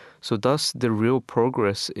 So thus, the real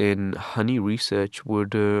progress in honey research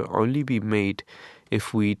would only be made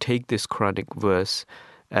if we take this Quranic verse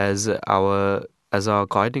as our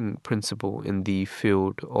guiding principle in the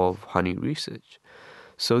field of honey research.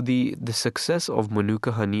 So the success of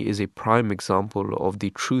Manuka honey is a prime example of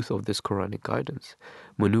the truth of this Quranic guidance.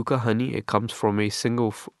 Manuka honey, it comes from a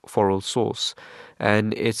single floral source,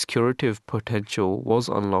 and its curative potential was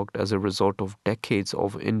unlocked as a result of decades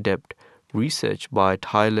of in-depth research by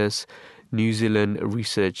tireless New Zealand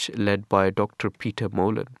research led by Dr. Peter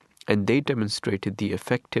Molan. And they demonstrated the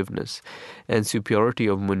effectiveness and superiority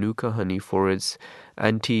of Manuka honey for its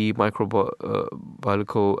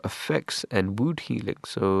antimicrobial effects and wound healing.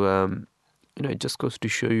 So, it just goes to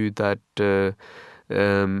show you that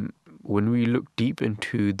when we look deep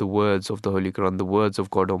into the words of the Holy Quran, the words of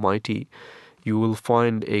God Almighty, you will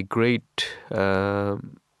find a great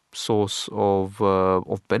source of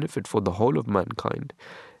benefit for the whole of mankind.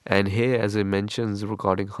 And here, as it mentions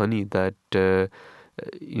regarding honey, that the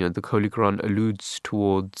Holy Quran alludes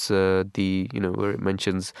towards where it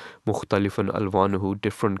mentions mukhtalifan alwanuhu,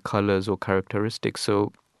 different colors or characteristics.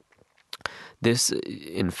 So this,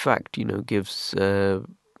 in fact, gives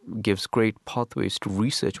great pathways to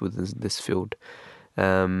research within this field.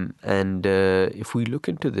 And if we look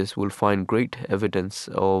into this, we'll find great evidence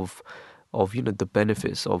of the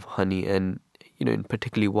benefits of honey, and in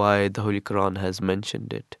particularly why the Holy Quran has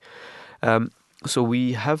mentioned it. So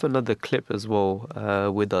we have another clip as well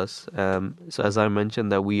with us. So as I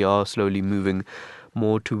mentioned, that we are slowly moving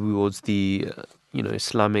more towards the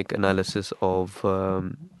Islamic analysis of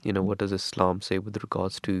what does Islam say with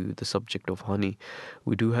regards to the subject of honey.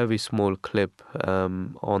 We do have a small clip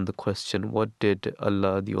on the question, what did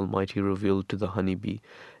Allah the Almighty reveal to the honeybee?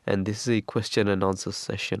 And this is a question and answer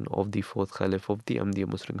session of the fourth Caliph of the Ahmadiyya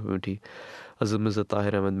Muslim community, Hazrat Mirza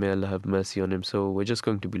Tahir Ahmad, may Allah have mercy on him. So we're just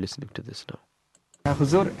going to be listening to this now.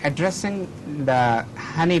 Huzur, addressing the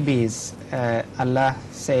honeybees, Allah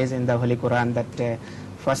says in the Holy Quran that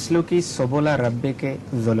Fasluki Subula Rabbike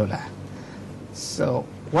Zulula. So,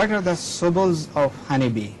 what are the subuls of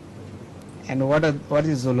honeybee, and what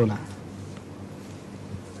is Zulula?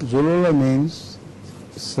 Zulula means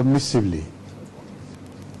submissively,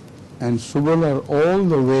 and subul are all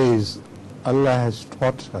the ways Allah has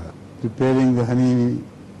taught her, preparing the honey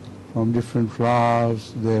from different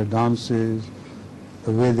flowers, their dances,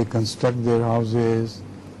 the way they construct their houses,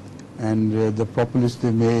 and the propolis they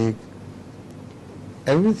make.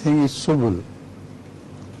 Everything is subul,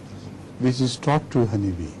 which is taught to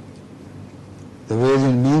honeybee. The ways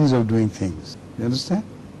and means of doing things. You understand?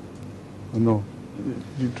 Or no?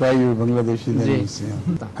 You try your Bangladeshi names.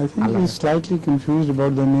 Yeah. I think he's slightly confused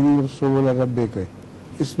about the meaning of subul Arabic.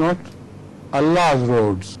 It's not Allah's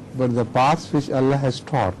roads, but the paths which Allah has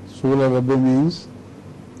taught. Subul Arabic means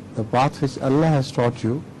the path which Allah has taught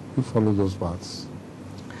you, you follow those paths.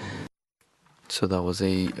 So that was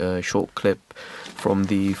a short clip from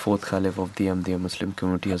the fourth Caliph of the Ahmadiyya Muslim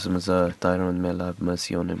community, Hazrat Mirza Tahir Ahmad, may Allah have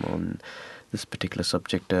mercy on him, on this particular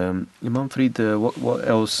subject. Imam Farid, what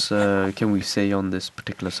else can we say on this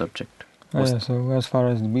particular subject? So as far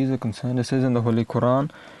as the bees are concerned, it says in the Holy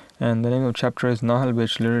Quran, and the name of the chapter is Nahl,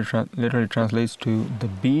 which literally translates to the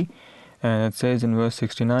bee, and it says in verse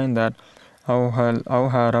 69 that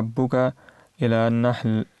أوحى ربك إلى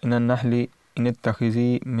النحل إن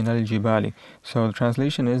اتخذي من الجبال. So the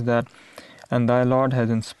translation is that, and thy Lord has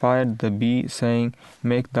inspired the bee, saying,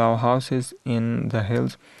 make thou houses in the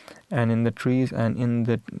hills and in the trees and in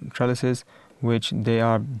the trellises which they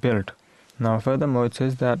are built. Now furthermore it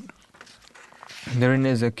says that therein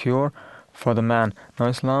is a cure for the man. Now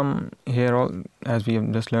Islam here, as we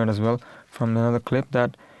have just learned as well from another clip,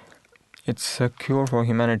 that it's a cure for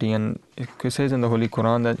humanity, and it says in the Holy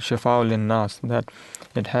Quran that Shifa'ul Linnas, that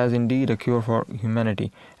it has indeed a cure for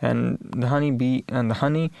humanity. And the honeybee and the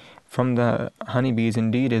honey from the honeybees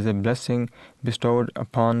indeed is a blessing bestowed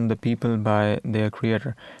upon the people by their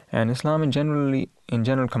Creator. And Islam in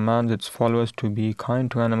general commands its followers to be kind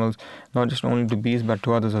to animals, not just only to bees but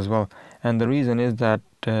to others as well. And the reason is that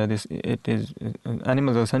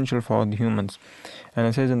animals are essential for the humans. And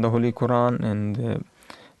it says in the Holy Quran in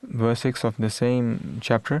verse 6 of the same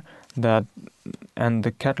chapter that, and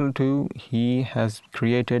the cattle too He has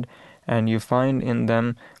created, and you find in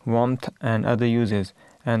them warmth and other uses,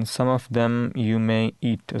 and some of them you may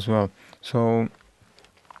eat as well. So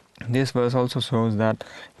this verse also shows that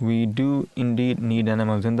we do indeed need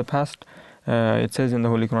animals. In the past, it says in the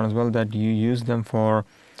Holy Quran as well that you use them for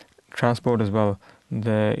transport as well.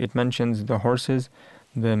 It mentions the horses,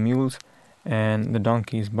 the mules, and the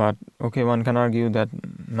donkeys. But okay, one can argue that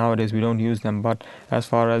nowadays we don't use them. But as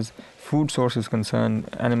far as food source is concerned,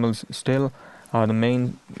 animals still are the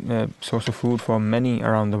main source of food for many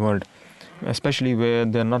around the world, especially where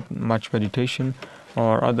there are not much vegetation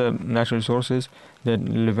or other natural resources that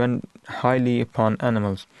depend highly upon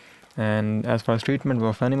animals. And as far as treatment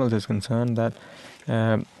of animals is concerned, that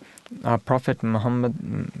our Prophet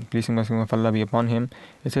Muhammad, peace and blessings of Allah be upon him,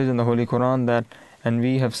 it says in the Holy Quran that, and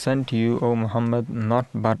we have sent you, O Muhammad, not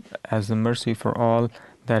but as a mercy for all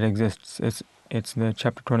that exists. It's the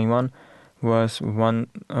chapter 21, verse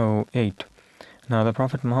 108. Now the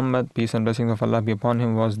Prophet Muhammad, peace and blessings of Allah be upon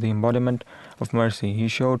him, was the embodiment of mercy. He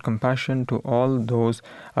showed compassion to all those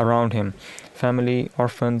around him, family,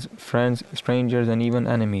 orphans, friends, strangers, and even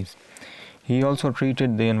enemies. He also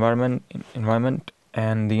treated the environment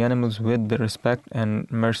and the animals with the respect and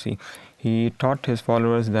mercy. He taught his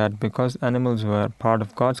followers that because animals were part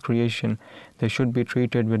of God's creation, they should be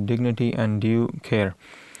treated with dignity and due care.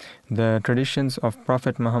 The traditions of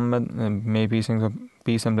Prophet Muhammad, may peace and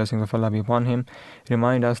blessings of Allah be upon him,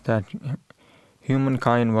 remind us that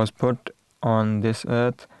humankind was put on this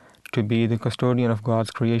earth to be the custodian of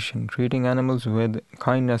God's creation. Treating animals with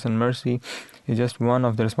kindness and mercy is just one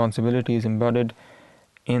of the responsibilities embodied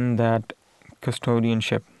in that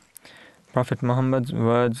custodianship. Prophet Muhammad's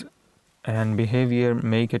words and behavior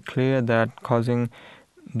make it clear that causing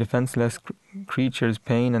defenseless creatures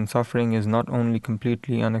pain and suffering is not only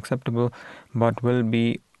completely unacceptable but will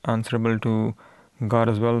be answerable to God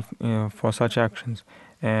as well for such actions.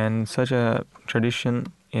 And such a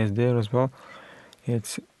tradition is there as well.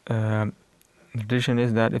 The tradition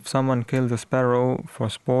is that if someone kills a sparrow for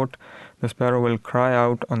sport, the sparrow will cry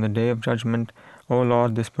out on the Day of Judgment, "O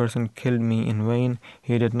Lord, this person killed me in vain.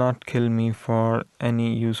 He did not kill me for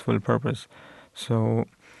any useful purpose." So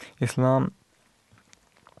Islam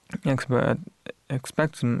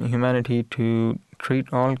expects humanity to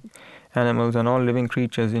treat all animals and all living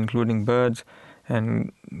creatures, including birds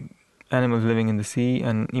and animals living in the sea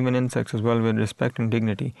and even insects as well, with respect and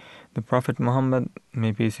dignity. The Prophet Muhammad,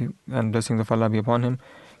 may peace and blessings of Allah be upon him,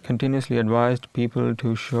 continuously advised people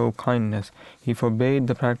to show kindness. He forbade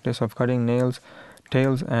the practice of cutting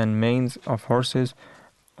tails and manes of horses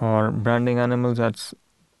or branding animals at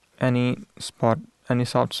any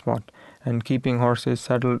soft spot, and keeping horses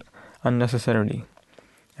saddled unnecessarily.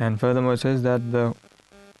 And furthermore, it says that the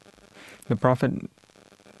Prophet,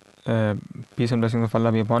 peace and blessings of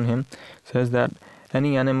Allah be upon him, says that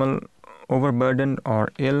any animal overburdened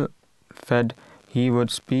or ill-fed, he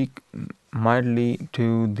would speak mildly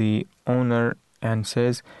to the owner and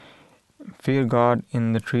says, "Fear God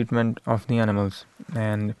in the treatment of the animals."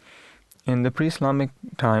 And in the pre-Islamic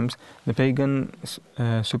times, the pagan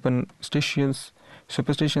superstitions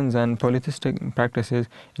and polytheistic practices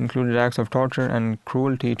included acts of torture and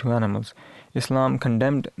cruelty to animals. Islam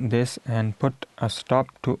condemned this and put a stop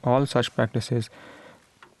to all such practices.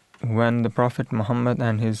 When the Prophet Muhammad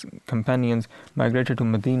and his companions migrated to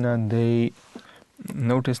Medina, they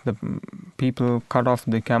noticed the people cut off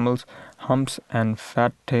the camels' humps and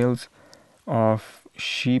fat tails of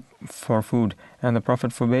sheep for food, and the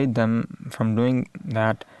Prophet forbade them from doing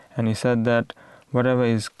that, and he said that whatever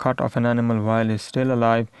is cut off an animal while is still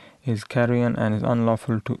alive is carrion and is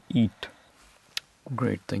unlawful to eat.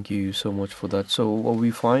 Great, thank you so much for that. So what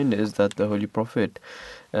we find is that the Holy Prophet,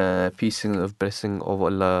 peace and blessing of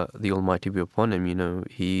Allah the Almighty be upon him,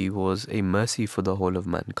 he was a mercy for the whole of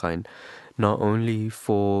mankind, not only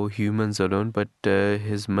for humans alone, but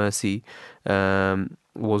his mercy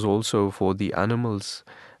was also for the animals,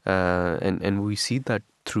 and we see that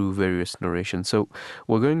through various narrations. So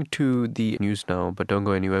we're going to the news now, but don't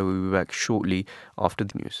go anywhere. We'll be back shortly after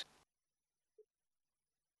the news.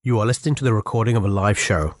 You are listening to the recording of a live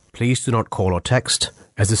show Please do not call or text,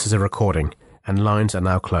 as this is a recording, and lines are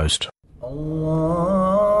now closed. Allahu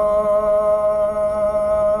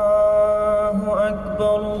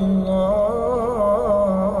Akbar, Allahu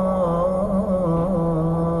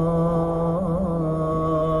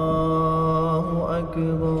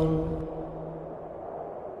Akbar,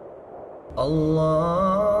 Allahu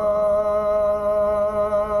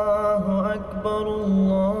Akbar, Allahu Akbar.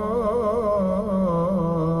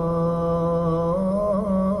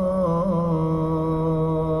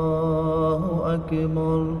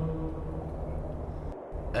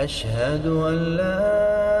 أشهد أن لا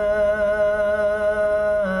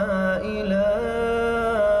إله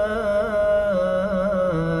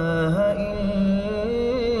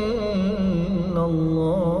إلا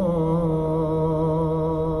الله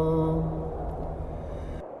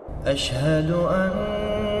أشهد أن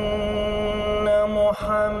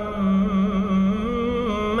محمدا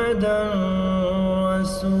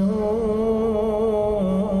رسول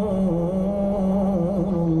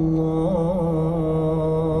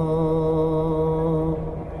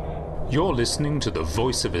You're listening to the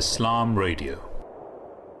Voice of Islam Radio.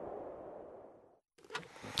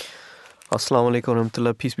 Assalamu alaikum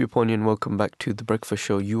warahmatullah, peace be upon you and welcome back to The Breakfast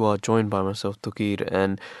Show. You are joined by myself, Taqir,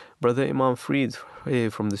 and Brother Imam Fareed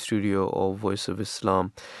here from the studio of Voice of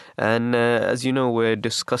Islam. And as you know, we're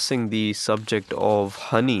discussing the subject of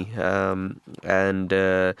honey,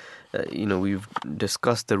 we've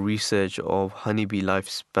discussed the research of honeybee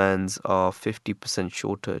lifespans are 50%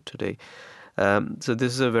 shorter today. So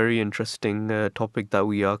this is a very interesting topic that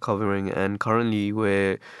we are covering, and currently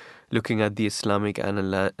we're looking at the Islamic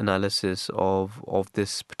analysis of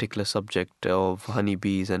this particular subject of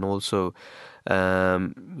honeybees, and also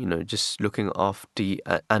just looking after the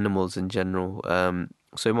animals in general.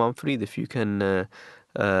 So Imam Fareed, if you can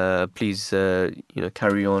please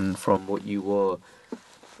carry on from what you were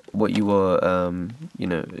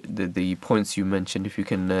the points you mentioned, if you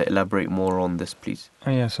can elaborate more on this, please.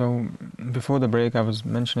 So before the break I was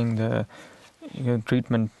mentioning the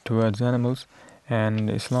treatment towards animals, and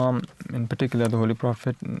Islam in particular, the Holy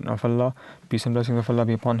Prophet of Allah, peace and blessings of Allah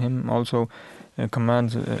be upon him, also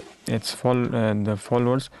commands the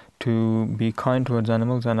followers to be kind towards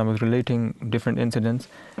animals. And I was relating different incidents,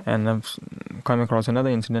 and I've come across another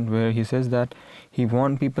incident where he says that he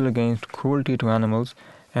warned people against cruelty to animals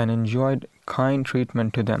and enjoyed kind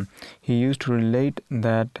treatment to them. He used to relate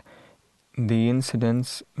that the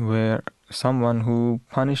incidents where someone who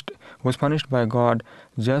was punished by God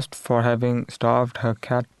just for having starved her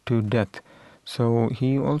cat to death. So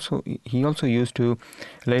he also used to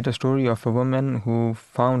relate a story of a woman who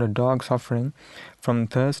found a dog suffering from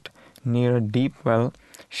thirst near a deep well.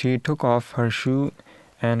 She took off her shoe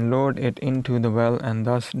and lowered it into the well and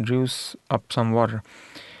thus drew up some water.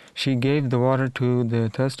 She gave the water to the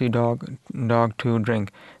thirsty dog to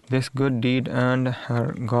drink. This good deed earned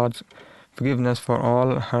her God's forgiveness for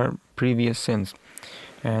all her previous sins.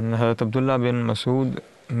 And Hazrat Abdullah bin Masud,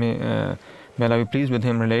 may Allah be pleased with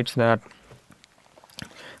him, relates that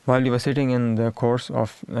while he was sitting in the course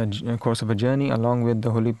of a journey along with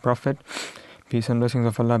the Holy Prophet, peace and blessings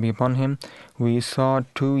of Allah be upon him, we saw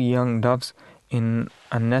 2 young doves in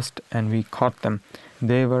a nest and we caught them.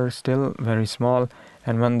 They were still very small,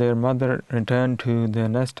 and when their mother returned to the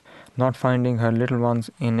nest, not finding her little ones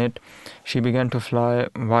in it, she began to fly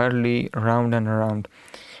wildly round and around.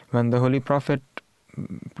 When the Holy Prophet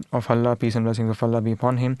of Allah, peace and blessings of Allah be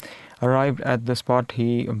upon him, arrived at the spot,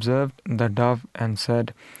 he observed the dove and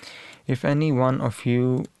said, "If any one of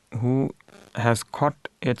you who has caught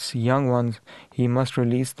its young ones, he must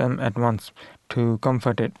release them at once to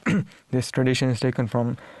comfort it." This tradition is taken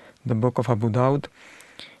from the book of Abu Dawud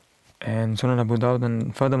and Sunan Abu Dawud,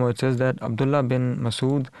 and furthermore it says that Abdullah bin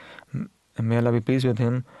Masud, may Allah be pleased with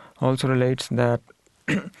him, also relates that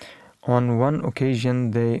on one occasion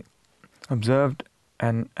they observed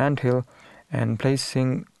an anthill, and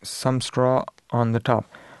placing some straw on the top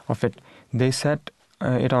of it, they set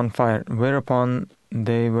it on fire, whereupon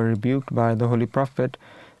they were rebuked by the Holy Prophet,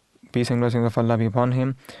 peace and blessings of Allah be upon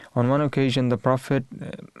him. On one occasion the Prophet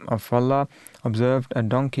of Allah observed a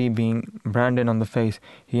donkey being branded on the face.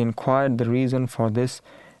 He inquired the reason for this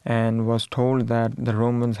and was told that the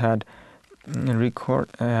Romans had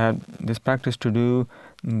this practice to do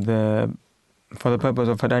for the purpose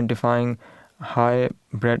of identifying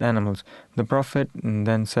high-bred animals. The Prophet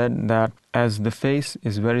then said that as the face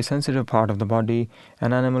is a very sensitive part of the body,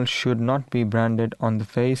 an animal should not be branded on the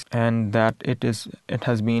face, and that is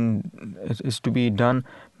to be done.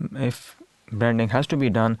 If branding has to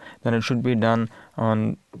be done, then it should be done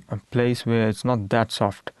on a place where it's not that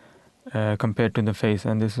soft compared to the face.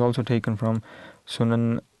 And this is also taken from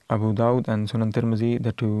Sunan Abu Dawud and Sunan Tirmizi,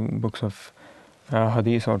 the two books of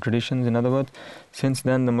hadith or traditions, in other words. Since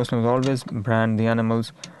then, the Muslims always brand the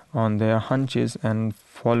animals on their hunches, and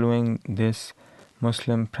following this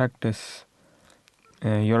Muslim practice,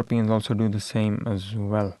 Europeans also do the same as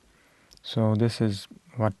well. So this is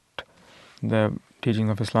what the teaching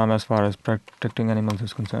of Islam as far as protecting animals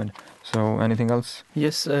is concerned. So anything else?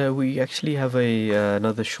 Yes, we actually have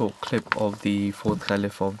another short clip of the fourth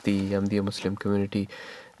caliph of the Ahmadiyya Muslim community,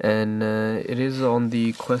 and it is on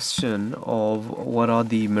the question of what are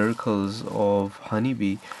the miracles of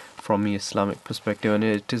honeybee from the Islamic perspective, and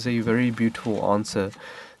it is a very beautiful answer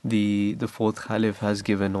the fourth caliph has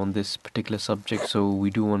given on this particular subject. So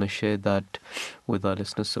we do want to share that with our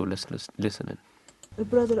listeners, so let's listen in. A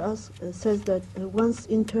brother says that once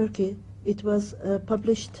in Turkey it was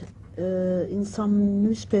published in some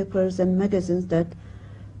newspapers and magazines that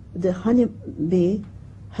the honeybee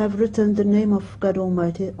have written the name of God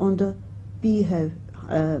Almighty on the beehive,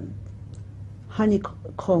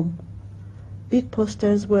 honeycomb. Big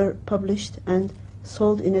posters were published and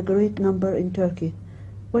sold in a great number in Turkey.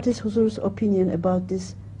 What is Huzur's opinion about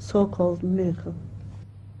this so-called miracle?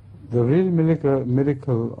 The real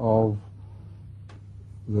miracle of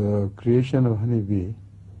the creation of honeybee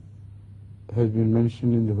has been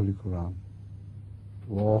mentioned in the Holy Quran.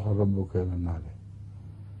 وَأَوْحَى رَبُّكَ إِلَى النَّحْلِ.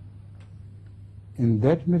 In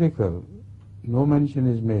that miracle, no mention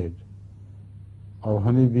is made of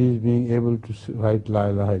honeybees being able to write La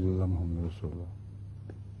ilaha illallah Muhammad Rasulullah.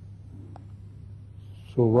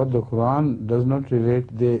 So what the Quran does not relate,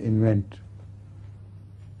 they invent.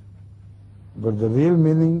 But the real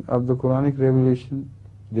meaning of the Quranic revelation,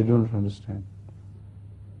 they do not understand.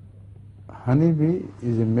 Honeybee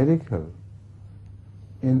is a miracle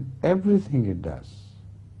in everything it does,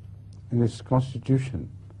 in its constitution,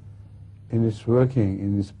 in its working,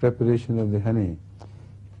 in its preparation of the honey,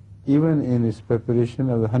 even in its preparation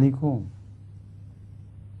of the honeycomb.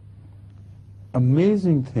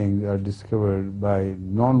 Amazing things are discovered by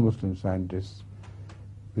non-Muslim scientists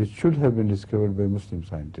which should have been discovered by Muslim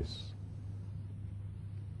scientists,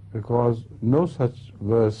 because no such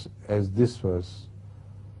verse as this verse,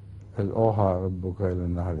 as Oha Rabbuka ila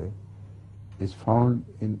Nahli, is found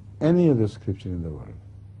in any other scripture in the world.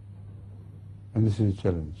 And this is a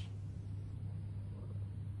challenge.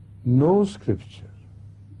 No scripture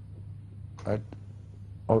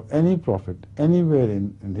of any prophet anywhere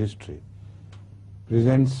in history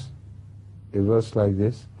presents a verse like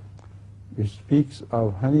this, which speaks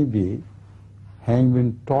of honeybee having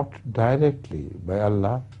been taught directly by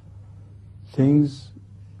Allah things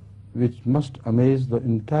which must amaze the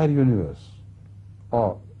entire universe,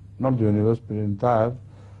 or not the universe, but the entire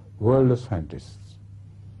world of scientists.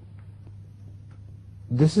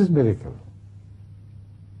 This is miracle.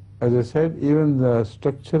 As I said, even the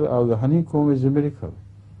structure of the honeycomb is a miracle,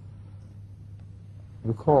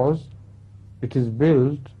 because it is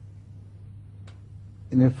built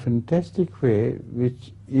in a fantastic way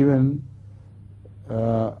which even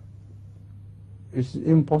it's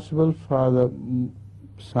impossible for the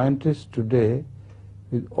scientists today,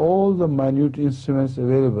 with all the minute instruments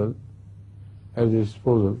available at their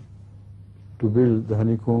disposal, to build the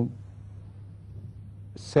honeycomb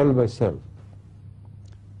cell by cell.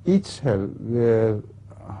 Each cell where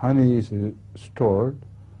honey is stored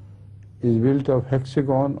is built of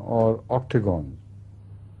hexagon or octagon,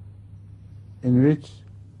 in which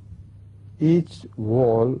each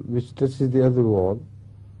wall which touches the other wall,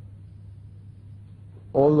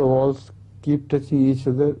 all the walls keep touching each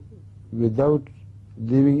other without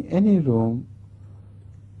leaving any room,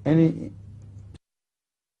 any.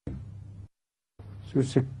 So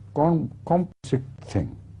it's a complex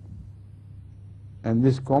thing. And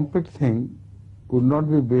this complex thing would not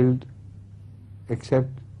be built except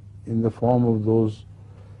in the form of those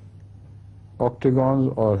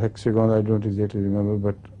octagons or hexagons, I don't exactly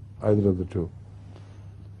remember, but either of the two.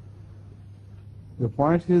 The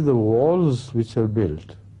point is, the walls which are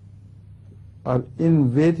built are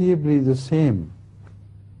invariably the same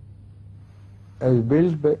as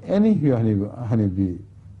built by any honeybee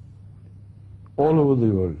all over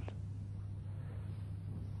the world.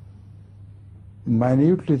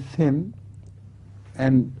 Minutely thin,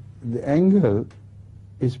 and the angle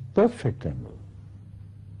is perfect angle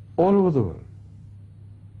all over the world.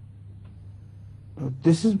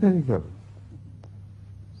 This is miracle.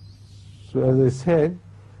 So as I said,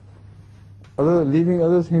 leaving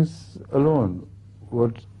other things alone,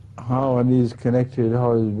 how honey is connected,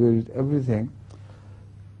 how it is built, everything,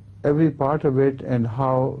 every part of it, and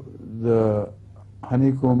how the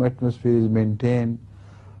honeycomb atmosphere is maintained,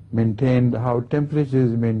 how temperature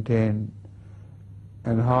is maintained,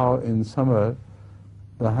 and how in summer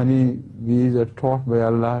the honey bees are taught by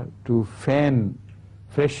Allah to fan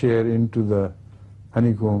fresh air into the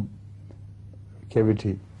honeycomb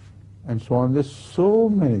cavity, and so on. There's so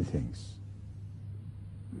many things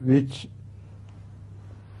which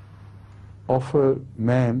offer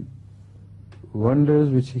man wonders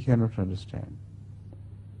which he cannot understand.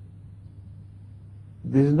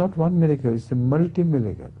 This is not one miracle, it's a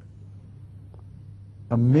multi-miracle.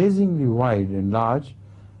 Amazingly wide and large,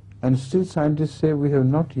 and still scientists say we have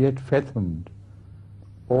not yet fathomed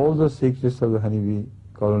all the secrets of the honeybee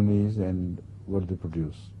colonies and what they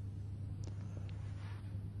produce.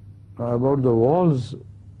 Now about the walls,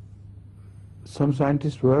 some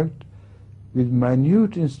scientists worked with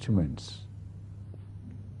minute instruments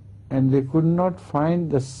and they could not find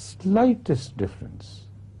the slightest difference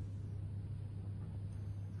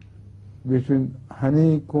between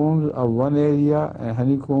honeycombs of one area and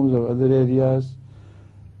honeycombs of other areas,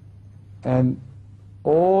 and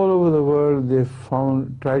all over the world they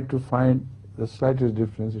tried to find the slightest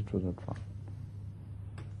difference. It was not found.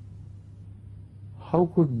 How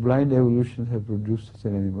could blind evolution have produced such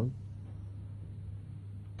an animal?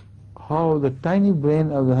 How the tiny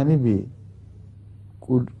brain of the honeybee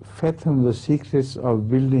could fathom the secrets of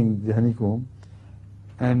building the honeycomb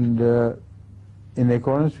and in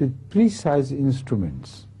accordance with precise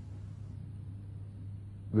instruments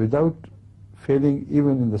without failing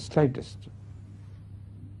even in the slightest.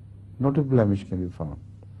 Not a blemish can be found.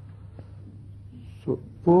 So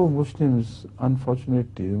poor Muslims,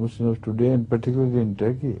 unfortunately, the Muslims of today and particularly in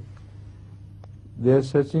Turkey, they are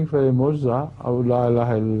searching for a mu'jiza of La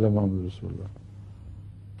ilaha illallah Muhammad Rasulullah.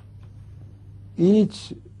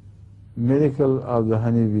 Each miracle of the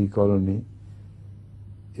honeybee colony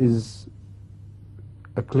is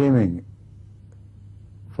acclaiming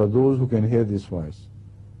for those who can hear this voice.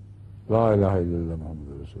 La ilaha illallah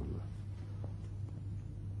Muhammad Rasulullah.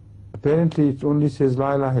 Apparently it only says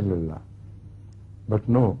La ilaha illallah. But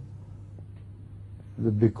no,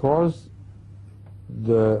 because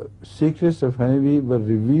the secrets of honeybee were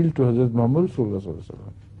revealed to Hazrat Muhammad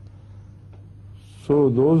Rasulullah, so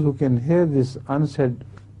those who can hear this unsaid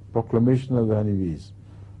proclamation of the honeybees,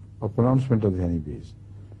 or pronouncement of the honeybees,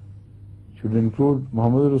 should include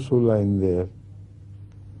Muhammad Rasulullah in their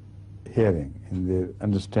hearing, in their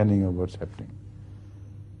understanding of what's happening.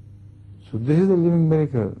 So this is a living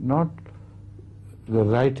miracle, not the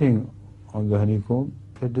writing on the honeycomb.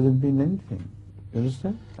 That doesn't mean anything. You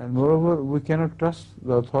understand? And moreover, we cannot trust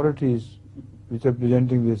the authorities which are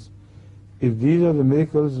presenting this. If these are the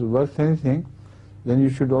miracles worth anything, then you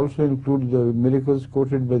should also include the miracles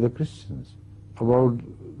quoted by the Christians about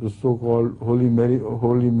the so-called Holy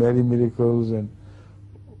Mary miracles and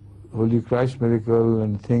Holy Christ miracle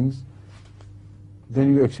and things.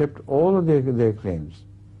 Then you accept all of their claims.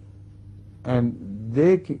 And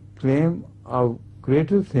they claim of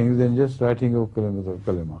greater things than just writing of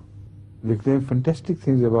kalima. They claim fantastic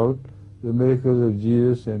things about the miracles of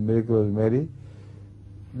Jesus and miracles of Mary.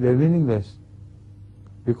 They are meaningless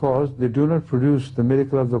because they do not produce the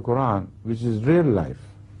miracle of the Quran, which is real life.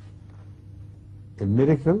 A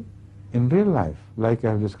miracle in real life, like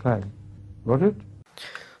I have described. Got it?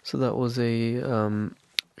 So that was a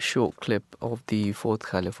short clip of the fourth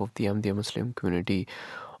Caliph of the Ahmadiyya Muslim community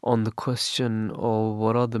on the question of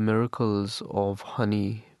what are the miracles of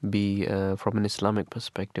honey bee from an Islamic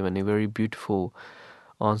perspective, and a very beautiful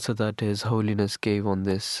answer that His Holiness gave on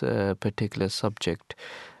this particular subject.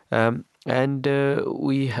 And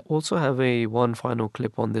we also have one final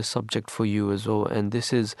clip on this subject for you as well, and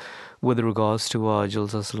this is with regards to our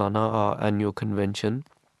Jalsa Salana, our annual convention.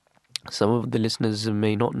 Some of the listeners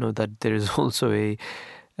may not know that there is also a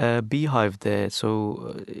beehive there,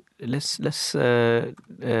 so let's listen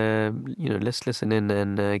in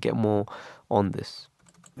and get more on this.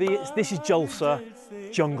 This is Jalsa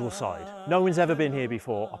jungle side. No one's ever been here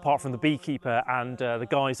before apart from the beekeeper and the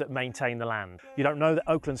guys that maintain the land. You don't know that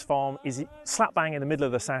Oaklands Farm is slap bang in the middle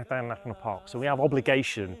of the Southdown National Park, so we have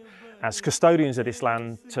obligation as custodians of this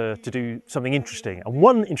land to do something interesting. And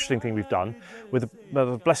one interesting thing we've done, with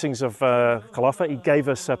the blessings of Khalifa, he gave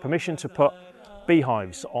us permission to put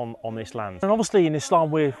beehives on this land. And obviously in Islam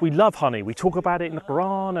we love honey. We talk about it in the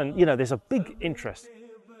Quran, and there's a big interest.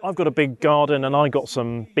 I've got a big garden and I got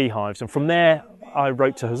some beehives, and from there I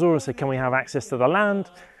wrote to Hazur and said, can we have access to the land?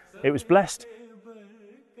 It was blessed.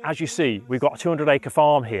 As you see, we've got a 200-acre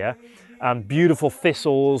farm here, beautiful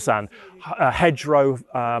thistles and hedgerow,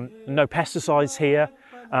 no pesticides here,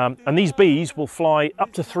 and these bees will fly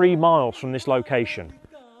up to 3 miles from this location.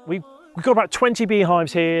 We've got about 20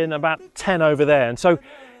 beehives here and about 10 over there, and so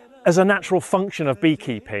as a natural function of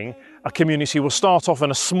beekeeping, a community will start off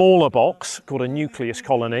in a smaller box called a nucleus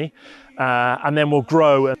colony, and then will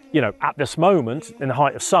grow. You know, at this moment, in the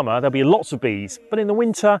height of summer, there'll be lots of bees, but in the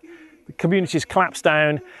winter, the communities collapse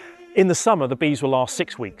down. In the summer, the bees will last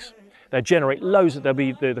 6 weeks. They'll generate loads.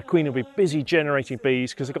 The queen will be busy generating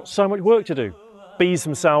bees because they've got so much work to do. Bees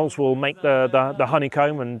themselves will make the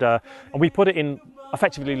honeycomb, and we put it in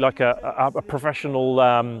effectively like a professional,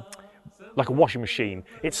 like a washing machine.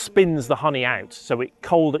 It spins the honey out, so it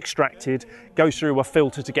cold extracted, goes through a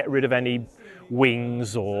filter to get rid of any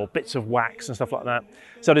wings or bits of wax and stuff like that.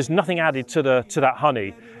 So there's nothing added to that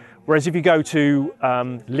honey. Whereas if you go to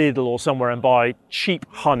Lidl or somewhere and buy cheap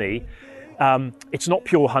honey, it's not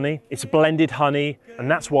pure honey, it's blended honey, and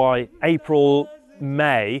that's why April,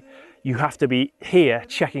 May, you have to be here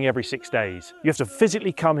checking every 6 days. You have to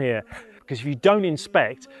physically come here, because if you don't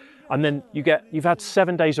inspect, and then you've had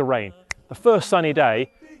 7 days of rain, the first sunny day,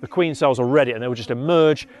 the queen cells are ready and they will just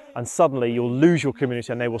emerge, and suddenly you'll lose your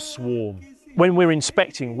community and they will swarm. When we're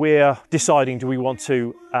inspecting, we're deciding, do we want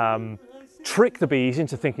to trick the bees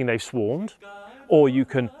into thinking they've swarmed, or you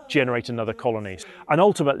can generate another colony. And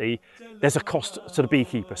ultimately, there's a cost to the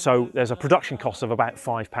beekeeper. So there's a production cost of about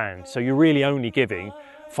 £5. So you're really only giving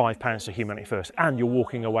 £5 to Humanity First, and you're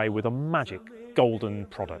walking away with a magic golden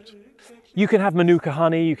product. You can have Manuka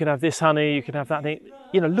honey, you can have this honey, you can have that.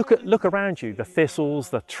 You know, look around you, the thistles,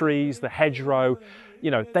 the trees, the hedgerow.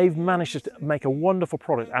 You know, they've managed to make a wonderful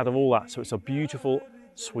product out of all that. So it's a beautiful,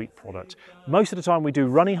 sweet product. Most of the time we do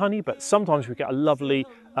runny honey, but sometimes we get a lovely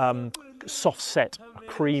soft set, a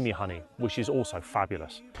creamy honey, which is also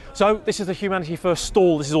fabulous. So this is the Humanity First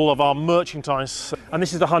stall. This is all of our merchandise, and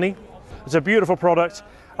this is the honey. It's a beautiful product.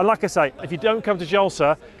 And like I say, if you don't come to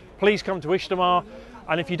Jalsa, please come to Ijtima.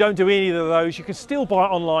 And if you don't do either of those, you can still buy it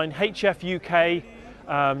online, HFUK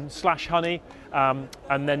 /honey,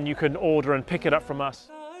 and then you can order and pick it up from us.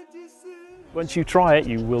 Once you try it,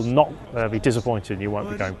 you will not be disappointed. You won't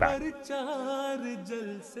be going back.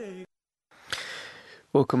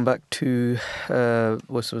 Welcome back to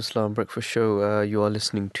Voice of Islam Breakfast Show. You are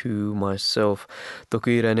listening to myself,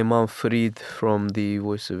 Taqir, and Imam Fareed from the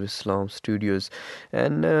Voice of Islam studios.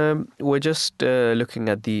 And we're just looking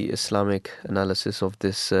at the Islamic analysis of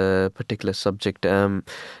this particular subject.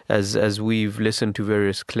 As we've listened to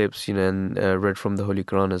various clips, you know, and read from the Holy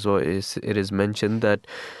Quran as well, it is mentioned that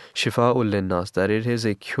Shifa'ul Linnas, that it is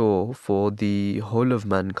a cure for the whole of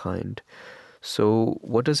mankind. So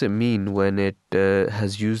what does it mean when it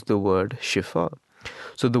has used the word shifa?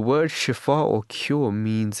 So the word shifa or cure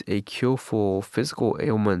means a cure for physical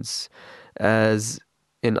ailments, as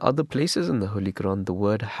in other places in the Holy Quran the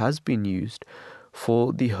word has been used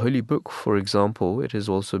for the Holy Book. For example, it has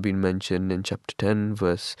also been mentioned in chapter 10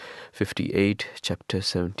 verse 58, chapter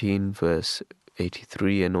 17 verse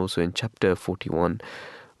 83, and also in chapter 41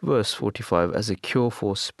 verse 45 as a cure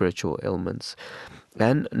for spiritual ailments.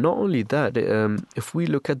 And not only that, if we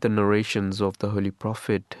look at the narrations of the Holy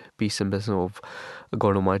Prophet, peace and blessing of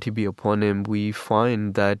God Almighty be upon him, we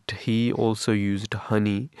find that he also used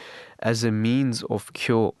honey as a means of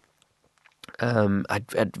cure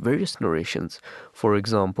at various narrations. For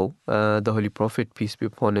example, the Holy Prophet, peace be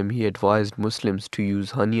upon him, he advised Muslims to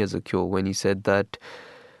use honey as a cure when he said that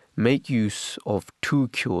make use of 2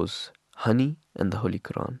 cures, honey and the Holy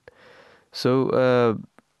Quran. So,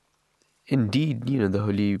 indeed, you know, the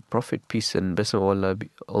Holy Prophet, peace and blessing of Allah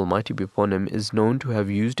Almighty be upon him, is known to have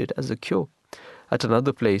used it as a cure. At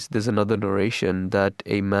another place, there's another narration that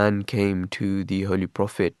a man came to the Holy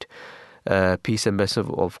Prophet, peace and blessing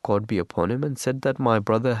of God be upon him, and said that my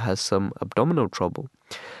brother has some abdominal trouble.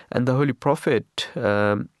 And the Holy Prophet,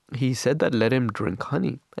 he said that let him drink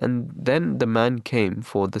honey. And then the man came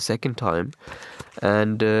for the second time,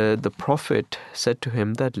 and the Prophet said to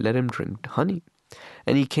him that let him drink honey.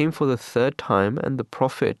 And he came for the third time, and the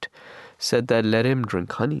Prophet said that let him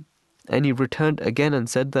drink honey. And he returned again and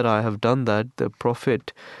said that I have done that. The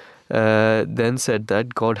Prophet then said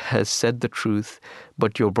that God has said the truth,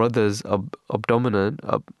 but your brother's abdomen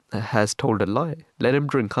has told a lie. Let him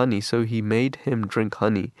drink honey. So he made him drink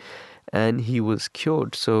honey, and he was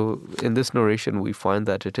cured. So in this narration, we find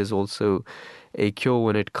that it is also a cure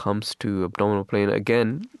when it comes to abdominal pain.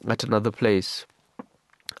 Again, at another place,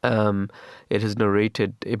 it is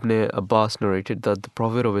narrated, Ibn Abbas narrated that the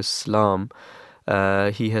Prophet of Islam,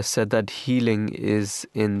 he has said that healing is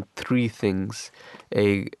in 3 things: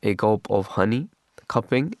 a gulp of honey,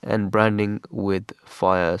 cupping, and branding with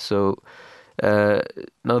fire. So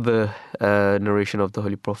another narration of the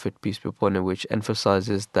Holy Prophet, peace be upon him, which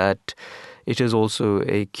emphasizes that it is also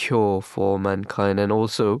a cure for mankind. And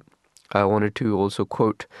also I wanted to also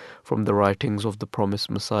quote from the writings of the promised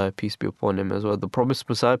Messiah, peace be upon him as well. The promised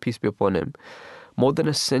Messiah, peace be upon him, more than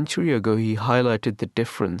a century ago, he highlighted the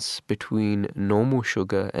difference between normal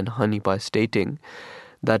sugar and honey by stating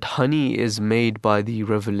that honey is made by the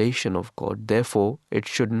revelation of God. Therefore, it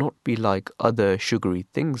should not be like other sugary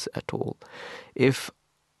things at all. If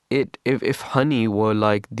honey were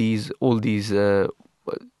like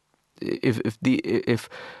if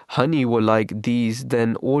honey were like these,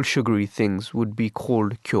 then all sugary things would be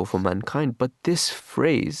called cure for mankind. But this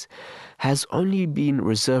phrase has only been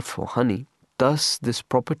reserved for honey. Thus, this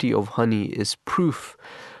property of honey is proof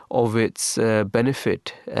of its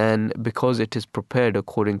benefit, and because it is prepared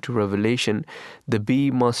according to revelation, the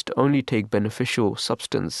bee must only take beneficial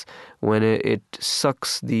substance when it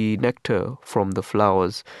sucks the nectar from the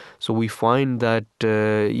flowers. So we find that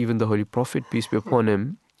even the Holy Prophet, peace be upon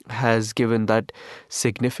him, has given that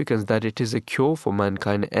significance that it is a cure for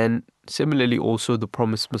mankind. And similarly also the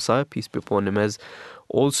promised Messiah, peace be upon him, has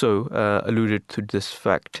also alluded to this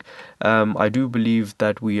fact. I do believe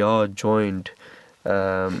that we are joined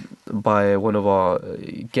by one of our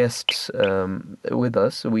guests with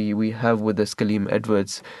us. We have with us Kaleem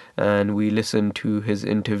Edwards, and we listened to his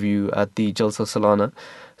interview at the Jalsa Salana.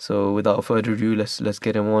 So without further ado, let's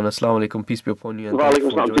get him on. Assalamu alaikum, peace be upon you, and thank you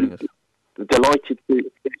for joining us. Delighted to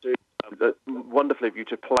wonderful of you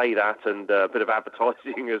to play that, and a bit of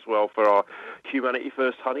advertising as well for our Humanity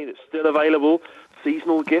First honey that's still available.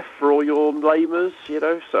 Seasonal gift for all your lamers,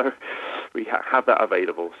 so we have that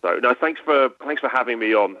available. So no, thanks for having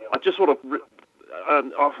me on. I just sort of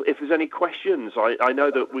if there's any questions, I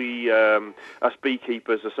know that we us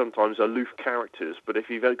beekeepers are sometimes aloof characters, but if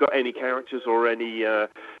you've got any characters or any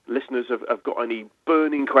listeners have got any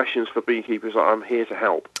burning questions for beekeepers, I'm here to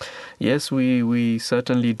help. Yes, we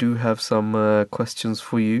certainly do have some questions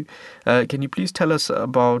for you. Can you please tell us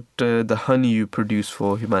about the honey you produce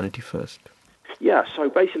for Humanity First? Yeah, so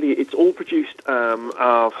basically it's all produced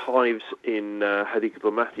our hives in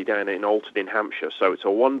Hadika Mahdi down in Alton in Hampshire. So it's a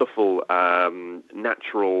wonderful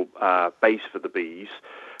natural base for the bees.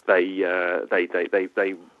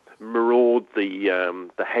 They maraud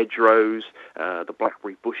the hedgerows, the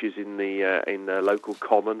blackberry bushes in the local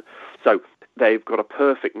common. So they've got a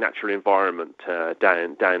perfect natural environment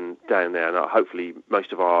down there. And hopefully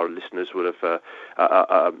most of our listeners would have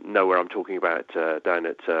know where I'm talking about down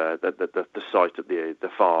at the site at the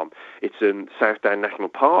farm. It's in South Down National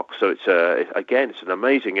Park, so it's an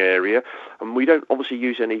amazing area, and we don't obviously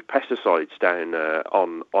use any pesticides down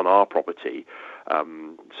on our property.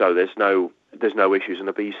 So there's no issues, and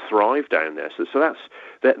the bees thrive down there. So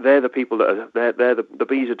they're the people that the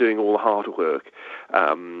bees are doing all the hard work.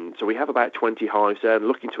 So we have about 20 hives there, and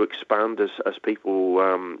looking to expand as people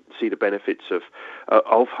see the benefits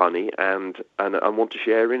of honey and want to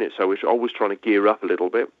share in it. So we're always trying to gear up a little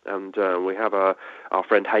bit, and we have our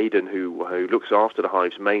friend Hayden who looks after the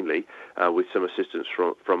hives mainly with some assistance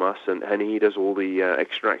from us, and he does all the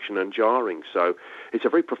extraction and jarring. So it's a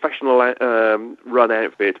very professional run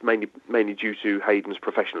outfit, mainly due to Hayden's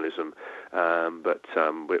professionalism, but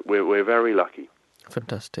we're very lucky.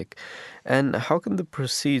 Fantastic. And how can the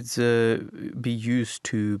proceeds be used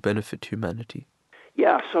to benefit humanity?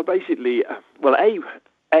 Yeah, so basically,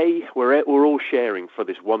 we're all sharing for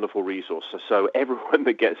this wonderful resource. So everyone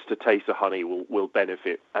that gets to taste the honey will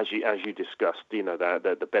benefit, as you discussed.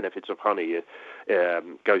 The benefits of honey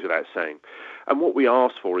goes without saying. And what we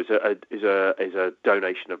ask for is a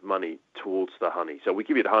donation of money towards the honey. So we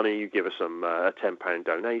give you the honey, you give us a £10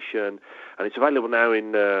 donation, and it's available now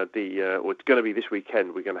in it's going to be this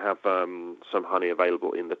weekend. We're going to have some honey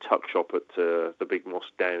available in the tuck shop at the Big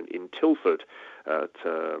Mosque down in Tilford.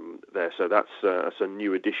 There, so that's a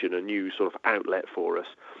new addition, a new sort of outlet for us,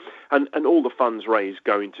 and all the funds raised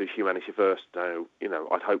go into Humanity First. Now,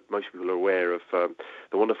 I'd hope most people are aware of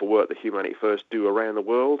the wonderful work that Humanity First do around the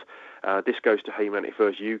world. This goes to Humanity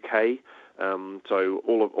First UK. So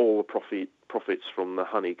all the profits from the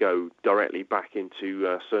honey go directly back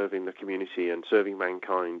into serving the community and serving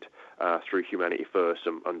mankind through Humanity First.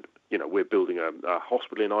 And we're building a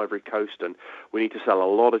hospital in Ivory Coast, and we need to sell a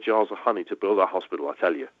lot of jars of honey to build our hospital, I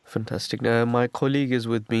tell you. Fantastic. My colleague is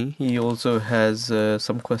with me. He also has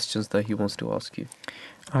some questions that he wants to ask you.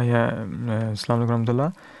 Assalamu alaikum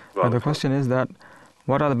warahmatullah. The question is that,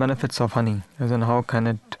 what are the benefits of honey, as in how can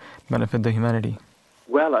it benefit the humanity?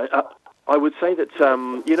 Well, I would say that, I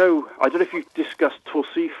don't know if you've discussed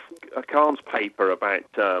Tausif Khan's paper about,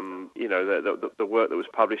 the work that was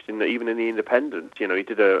published even in the Independent. He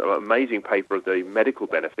did an amazing paper of the medical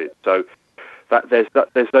benefits. So there's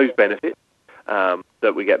those benefits.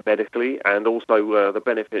 that we get medically, and also the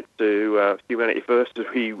benefit to Humanity First as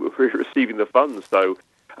we're receiving the funds. So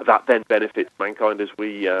that then benefits mankind as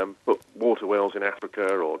we put water wells in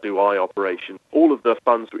Africa or do eye operations. All of the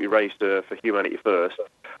funds that we raise for Humanity First,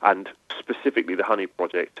 and specifically the Honey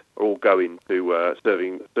Project, are all going to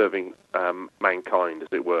serving mankind, as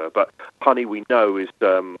it were. But honey, we know, is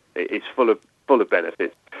full of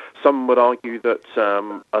benefits. Some would argue that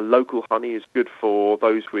a local honey is good for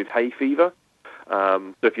those with hay fever.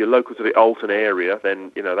 So if you're local to the Alton area,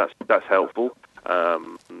 then that's helpful.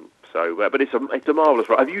 But it's a marvelous.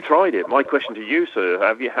 Have you tried it? My question to you, sir,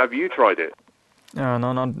 have you tried it? No,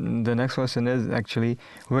 not. The next question is actually,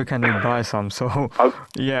 where can we buy some? So,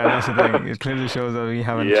 yeah, that's the thing. It clearly shows that we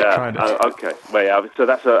haven't tried it. Okay. Well, yeah, so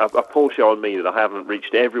that's a poor show on me that I haven't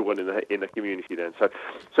reached everyone in the community then.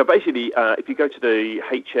 So basically, if you go to the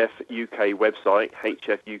HF UK website,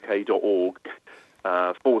 hfuk.org,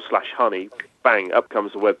 /honey, bang, up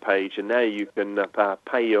comes the web page, and there you can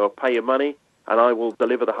pay your money, and I will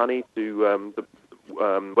deliver the honey to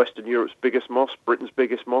Western Europe's biggest mosque, Britain's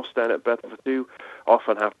biggest mosque down at Bedford.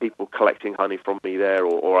 Often have people collecting honey from me there,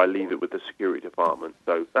 or I leave it with the security department.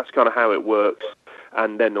 So that's kind of how it works.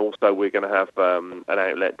 And then also we're going to have an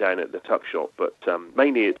outlet down at the Tuck Shop, but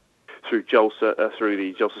mainly it's through Jalsa, through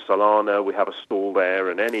the Jalsa Salana. We have a stall there,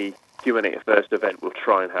 and any Humanity First event we'll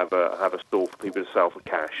try and have a stall for people to sell for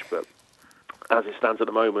cash. But as it stands at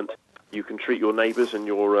the moment, you can treat your neighbours and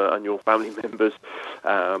your family members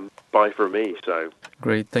buy from me. So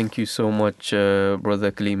great, thank you so much,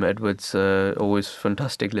 Brother Kaleem Edwards. Always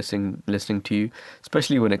fantastic listening to you,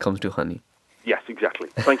 especially when it comes to honey. Yes, exactly.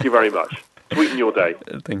 Thank you very much. Sweeten your day.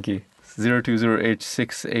 Thank you.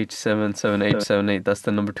 020868777878. That's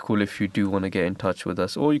the number to call if you do want to get in touch with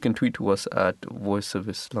us, or you can tweet to us at Voice of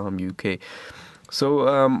Islam UK.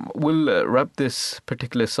 So we'll wrap this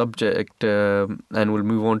particular subject and we'll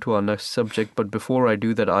move on to our next subject. But before I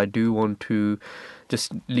do that, I do want to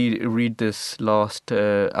just read this last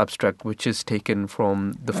abstract, which is taken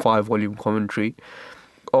from the 5-volume commentary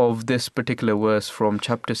of this particular verse from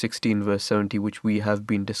chapter 16, verse 70, which we have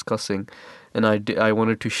been discussing. And I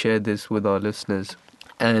wanted to share this with our listeners.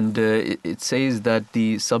 And it says that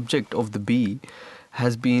the subject of the bee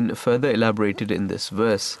has been further elaborated in this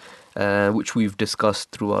verse, which we've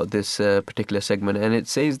discussed throughout this particular segment. And it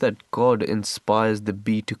says that God inspires the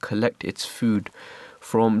bee to collect its food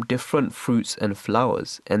from different fruits and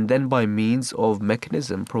flowers, and then by means of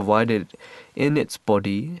mechanism provided in its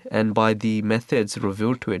body and by the methods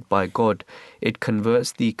revealed to it by God, it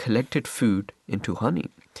converts the collected food into honey.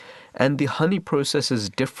 And the honey possesses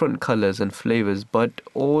different colors and flavors, but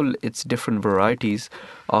all its different varieties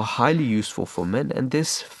are highly useful for men. And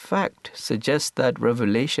this fact suggests that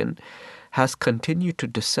revelation has continued to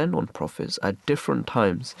descend on prophets at different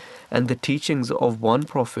times, and the teachings of one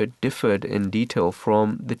prophet differed in detail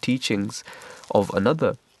from the teachings of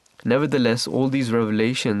another. Nevertheless, all these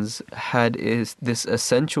revelations had this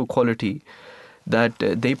essential quality that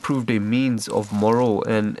they proved a means of moral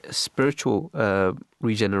and spiritual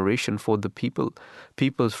regeneration for the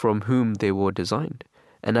peoples from whom they were designed.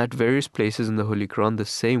 And at various places in the Holy Quran, the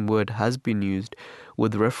same word has been used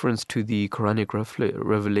with reference to the Quranic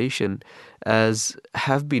revelation, as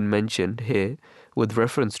have been mentioned here with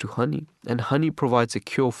reference to honey. And honey provides a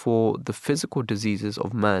cure for the physical diseases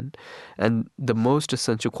of man. And the most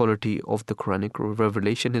essential quality of the Quranic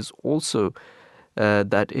revelation is also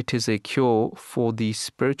that it is a cure for the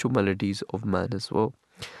spiritual maladies of man as well.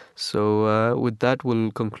 So with that,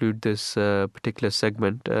 we'll conclude this particular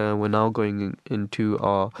segment. We're now going into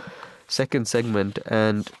our second segment,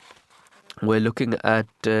 and we're looking at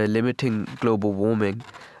limiting global warming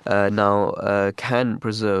can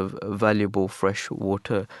preserve valuable fresh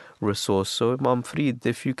water resource. So Imam Fareed,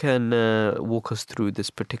 if you can walk us through this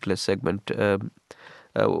particular segment,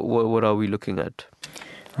 what are we looking at?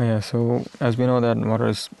 So as we know that water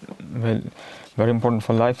is very important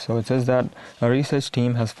for life, so it says that a research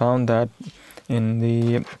team has found that in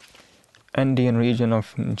the Andean region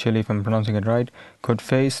of Chile, if I'm pronouncing it right, could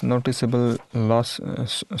face noticeable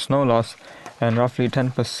snow loss and roughly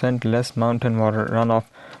 10% less mountain water runoff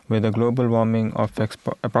with a global warming of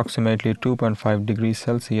approximately 2.5 degrees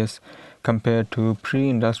Celsius compared to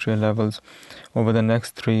pre-industrial levels over the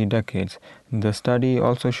next 3 decades. The study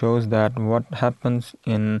also shows that what happens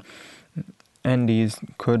in Andes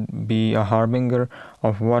could be a harbinger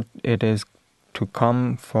of what it is to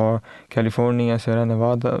come for California Sierra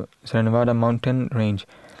Nevada mountain range,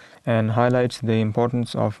 and highlights the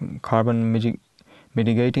importance of carbon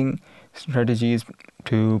mitigating strategies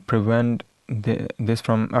to prevent this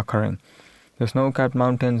from occurring. The snow-capped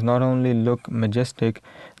mountains not only look majestic,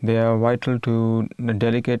 they are vital to the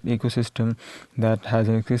delicate ecosystem that has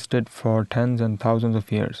existed for tens and thousands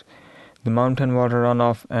of years. The mountain water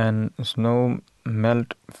runoff and snow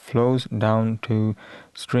melt flows down to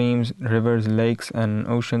streams, rivers, lakes, and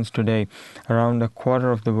oceans today. Around a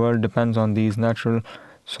quarter of the world depends on these natural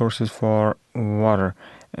sources for water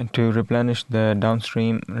to replenish the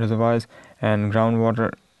downstream reservoirs and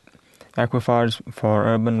groundwater aquifers for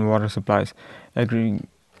urban water supplies,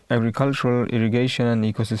 agricultural irrigation, and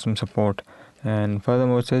ecosystem support. And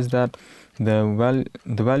furthermore, it says that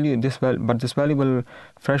this valuable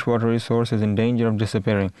freshwater resource is in danger of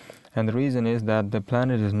disappearing, and the reason is that the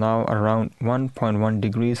planet is now around 1.1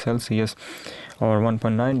 degrees Celsius or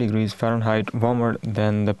 1.9 degrees Fahrenheit warmer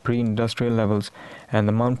than the pre-industrial levels, and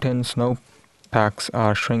the mountain snow packs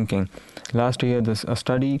are shrinking. Last year, a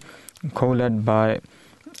study co-led by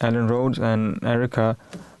Alan Rhodes and Erica,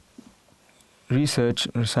 research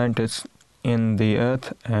scientists in the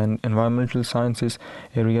Earth and Environmental Sciences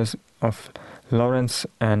areas of Lawrence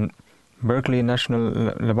and Berkeley National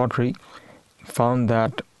Laboratory, found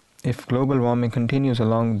that if global warming continues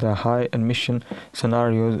along the high emission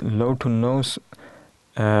scenarios, low to no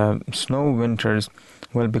snow winters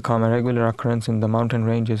will become a regular occurrence in the mountain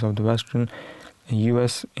ranges of the western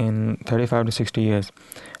US in 35 to 60 years.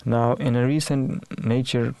 Now, in a recent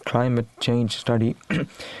Nature climate change study,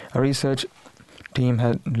 a research team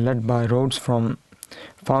led by Rhodes found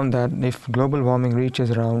that if global warming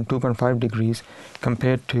reaches around 2.5 degrees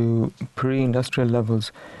compared to pre-industrial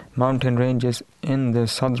levels, mountain ranges in the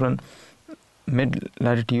southern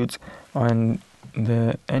mid-latitudes and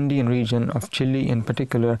the Andean region of Chile in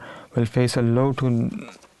particular will face a low to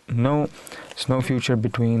no snow future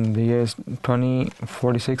between the years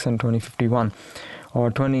 2046 and 2051,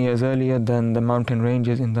 or 20 years earlier than the mountain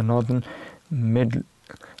ranges in the northern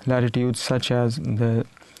mid-latitudes such as the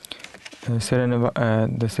Sierra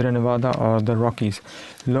Nevada or the Rockies.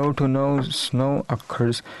 Low to no snow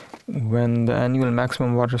occurs when the annual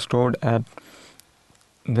maximum water stored at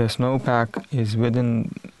the snowpack is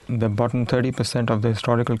within the bottom 30% of the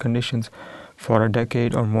historical conditions for a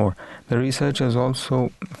decade or more. The researchers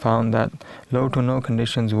also found that low to no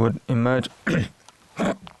conditions would emerge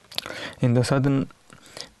in the southern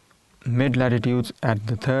mid-latitudes at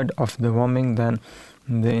the third of the warming than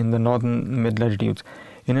in the northern mid-latitudes.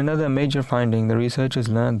 In another major finding, the researchers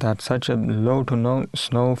learned that such a low to no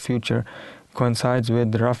snow future coincides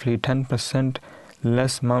with roughly 10%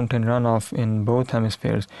 less mountain runoff in both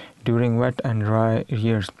hemispheres during wet and dry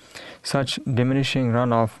years. Such diminishing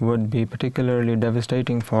runoff would be particularly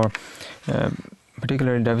devastating for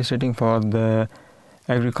the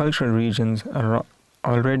agricultural regions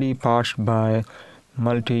already parched by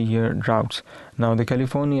multi-year droughts. Now,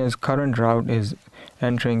 California's current drought is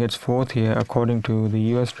entering its fourth year. According to the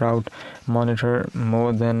U.S. Drought Monitor,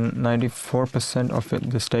 more than 94% of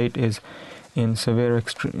the state is in severe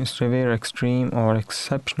extreme or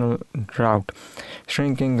exceptional drought.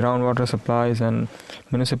 Shrinking groundwater supplies and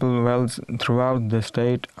municipal wells throughout the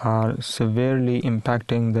state are severely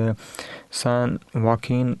impacting the San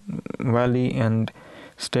Joaquin Valley and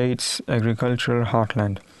state's agricultural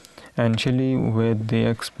heartland. And Chile, with the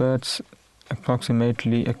exports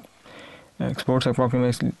approximately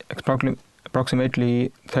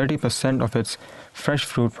 30% of its fresh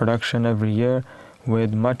fruit production every year,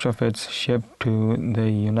 with much of it shipped to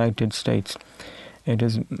the United States. It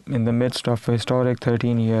is in the midst of a historic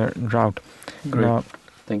 13-year drought. Great. Now,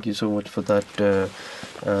 thank you so much for that,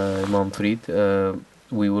 Imam Farid.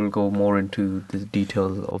 We will go more into the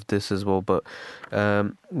details of this as well, but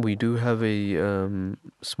we do have a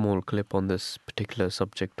small clip on this particular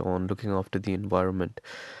subject on looking after the environment,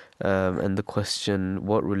 and the question,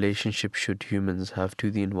 what relationship should humans have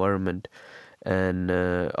to the environment, and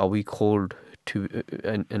are we called to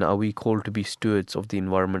be stewards of the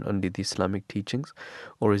environment under the Islamic teachings,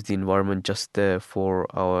 or is the environment just there for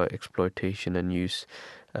our exploitation and use?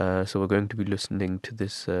 So we're going to be listening to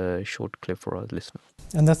this short clip for our listeners.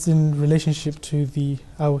 And that's in relationship to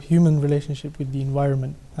our human relationship with the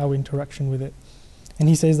environment, our interaction with it. And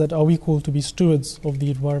he says that, are we called to be stewards of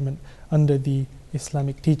the environment under the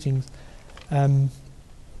Islamic teachings? And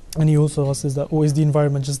he also asks that, or is the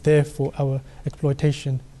environment just there for our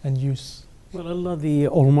exploitation and use? Well, Allah the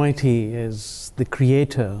Almighty is the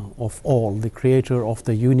creator of all, the creator of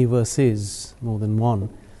the universes, more than one,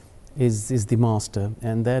 is the master,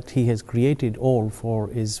 and that He has created all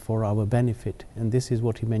is for our benefit. And this is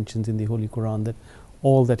what He mentions in the Holy Quran, that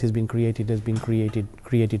all that has been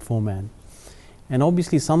created for man. And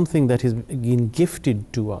obviously something that has been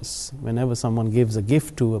gifted to us, whenever someone gives a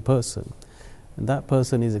gift to a person, And that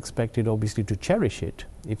person is expected obviously to cherish it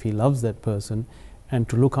if he loves that person, and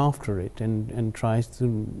to look after it and tries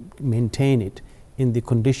to maintain it in the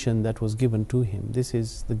condition that was given to him. This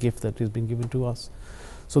is the gift that has been given to us.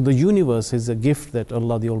 So the universe is a gift that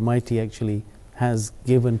Allah the Almighty actually has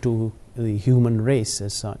given to the human race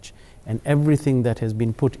as such, and everything that has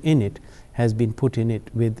been put in it has been put in it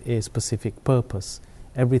with a specific purpose.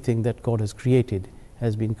 Everything that God has created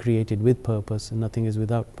has been created with purpose, and nothing is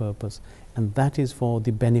without purpose, and that is for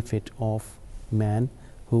the benefit of man,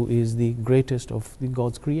 who is the greatest of the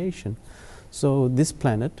God's creation. So this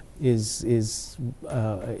planet is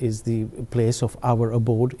the place of our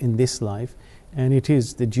abode in this life, and it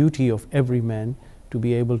is the duty of every man to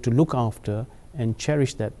be able to look after and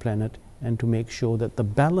cherish that planet, and to make sure that the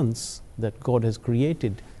balance that God has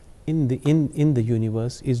created in the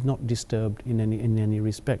universe is not disturbed in any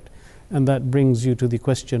respect. And that brings you to the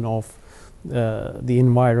question of the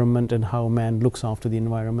environment and how man looks after the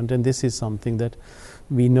environment. And this is something that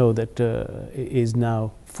we know that is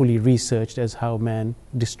now fully researched as how man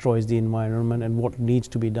destroys the environment and what needs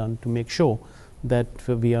to be done to make sure that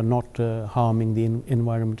we are not harming the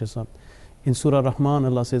environment as such. In Surah Rahman,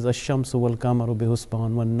 Allah says, "Ash-shamsu wal-qamaru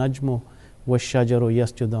bihusban wan-najmu wash-shajaru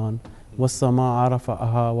yasjudan was-samaa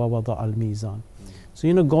rafa'aha wa wada'a al-mizan."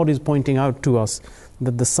 So God is pointing out to us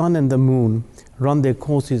that the sun and the moon run their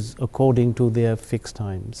courses according to their fixed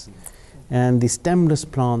times, and the stemless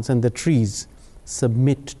plants and the trees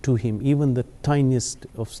submit to Him. Even the tiniest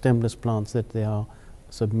of stemless plants that they are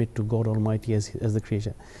submit to God Almighty as the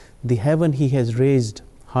creator. The heaven He has raised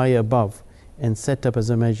high above and set up as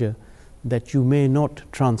a measure, that you may not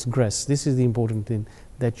transgress. This is the important thing,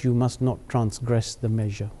 that you must not transgress the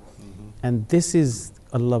measure. And this is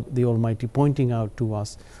Allah the Almighty pointing out to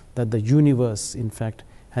us that the universe in fact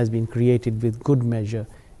has been created with good measure,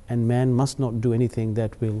 and man must not do anything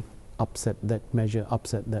that will upset that measure,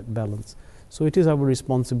 upset that balance. So it is our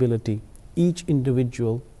responsibility. Each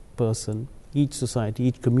individual person, each society,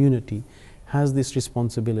 each community has this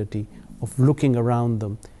responsibility of looking around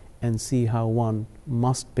them and see how one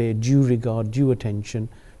must pay due regard, due attention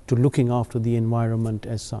to looking after the environment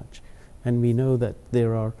as such. And we know that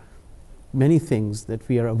there are many things that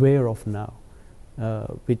we are aware of now,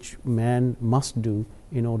 which man must do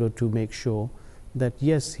in order to make sure that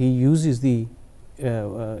yes, he uses the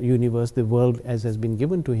universe, the world as has been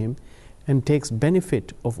given to him, and takes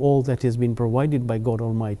benefit of all that has been provided by God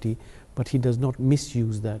Almighty, but he does not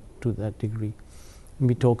misuse that to that degree.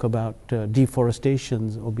 We talk about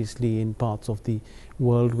deforestation, obviously, in parts of the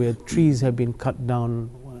world where trees have been cut down,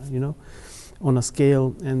 on a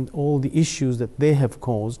scale, and all the issues that they have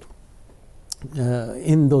caused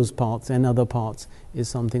in those parts and other parts is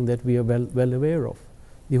something that we are well aware of.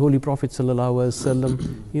 The Holy Prophet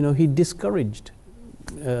ﷺ, he discouraged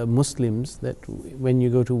Muslims that when you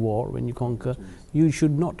go to war, when you conquer, you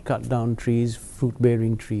should not cut down trees,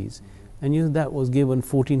 fruit-bearing trees. And that was given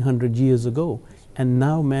 1400 years ago. And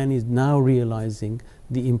now man is now realizing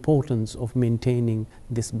the importance of maintaining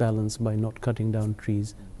this balance by not cutting down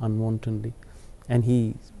trees unwantonly. And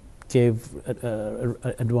he gave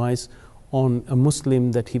advice on a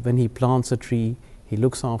Muslim that when he plants a tree, he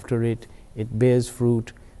looks after it, it bears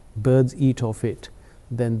fruit, birds eat of it,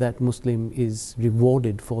 then that Muslim is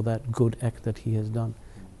rewarded for that good act that he has done.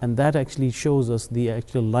 And that actually shows us the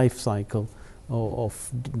actual life cycle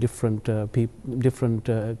of different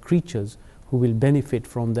creatures who will benefit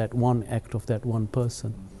from that one act of that one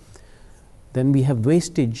person. Then we have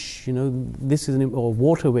wastage, this is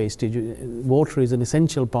water wastage. Water is an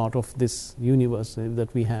essential part of this universe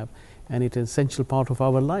that we have, and it's an essential part of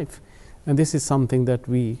our life. And this is something that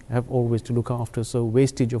we have always to look after. So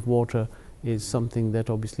wastage of water is something that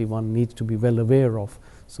obviously one needs to be well aware of,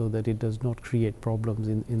 so that it does not create problems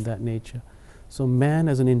in that nature. So man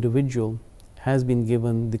as an individual has been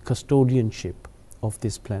given the custodianship of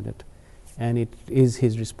this planet, and it is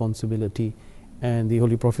his responsibility. And the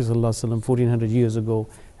Holy Prophet ﷺ 1400 years ago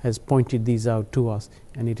has pointed these out to us,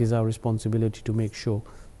 and it is our responsibility to make sure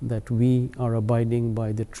that we are abiding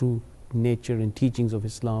by the true nature and teachings of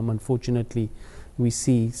Islam. Unfortunately, we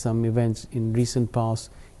see some events in recent past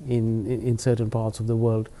in certain parts of the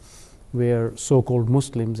world where so-called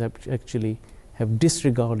Muslims actually have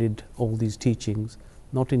disregarded all these teachings,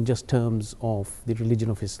 not in just terms of the religion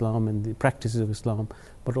of Islam and the practices of Islam,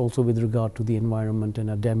 but also with regard to the environment, and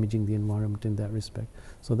are damaging the environment in that respect.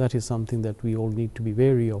 So that is something that we all need to be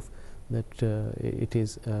wary of, that it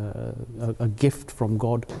is a gift from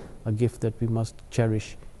God, a gift that we must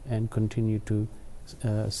cherish and continue to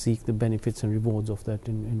seek the benefits and rewards of that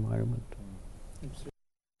environment.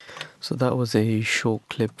 So that was a short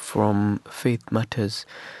clip from Faith Matters,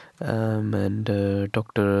 and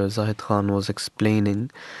Dr. Zahid Khan was explaining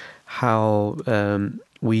how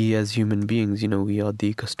we as human beings, we are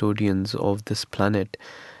the custodians of this planet,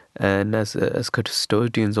 and as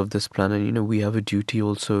custodians of this planet, we have a duty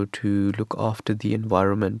also to look after the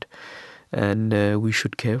environment, and we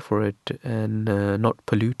should care for it and not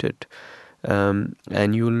pollute it.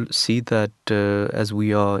 And you'll see that as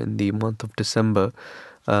we are in the month of December,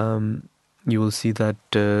 you will see that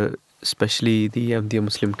especially the Ahmadiyya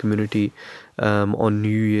Muslim community on New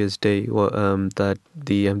Year's Day, that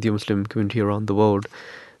the Ahmadiyya Muslim community around the world,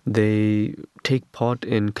 they take part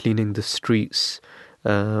in cleaning the streets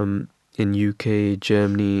in UK,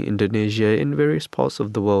 Germany, Indonesia, in various parts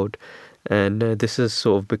of the world. And this has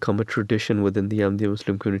sort of become a tradition within the Ahmadiyya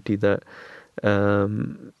Muslim community that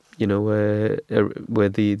where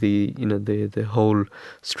the whole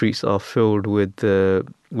streets are filled with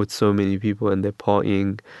so many people, and they're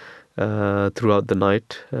partying throughout the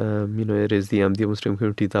night. It is the Ahmadiyya Muslim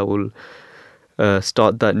community that will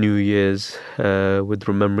start that New Year's with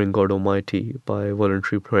remembering God Almighty by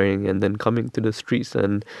voluntary praying and then coming to the streets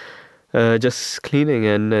and just cleaning,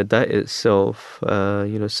 and that itself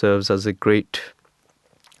serves as a great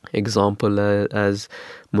example as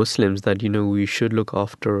Muslims that we should look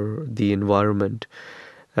after the environment.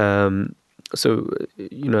 So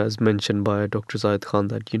as mentioned by Dr. Zahid Khan,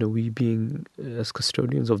 that we being as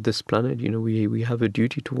custodians of this planet, we have a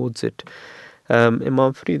duty towards it.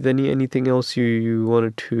 Imam Farid, anything else you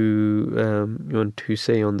wanted to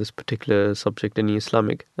say on this particular subject? Any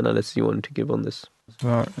Islamic analysis you wanted to give on this?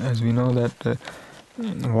 Well, as we know that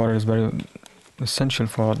water is very essential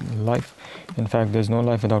for life. In fact, there's no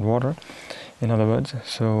life without water, in other words.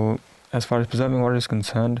 So as far as preserving water is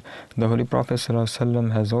concerned, the Holy Prophet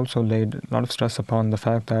ﷺ has also laid a lot of stress upon the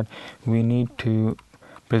fact that we need to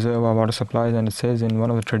preserve our water supplies. And it says in one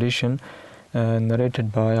of the tradition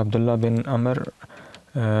narrated by Abdullah bin Amr,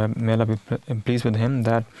 may Allah be pleased with him,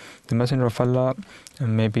 that the Messenger of Allah,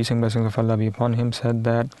 may peace and blessings of Allah be upon him, said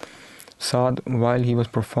that Saad, while he was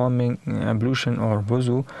performing ablution or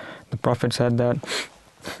wuzu, the Prophet said that,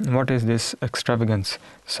 "What is this extravagance?"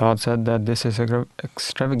 Saad said that this is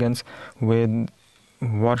extravagance with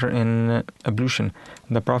water in ablution.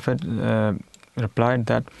 The Prophet replied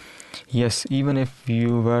that, "Yes, even if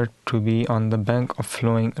you were to be on the bank of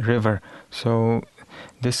flowing river." So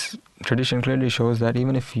this tradition clearly shows that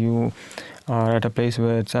even if you are at a place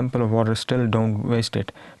where it's ample of water, still don't waste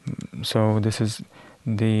it. So this is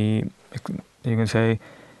the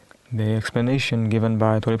explanation given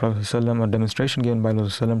by the Holy Prophet ﷺ, or demonstration given by the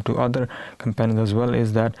Prophet ﷺ to other companions as well,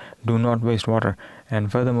 is that do not waste water.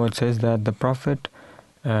 And furthermore, it says that the Prophet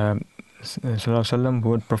ﷺ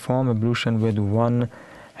would perform ablution with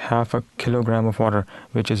 1/2 kilogram of water,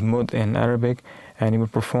 which is mud in Arabic, and he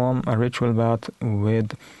would perform a ritual bath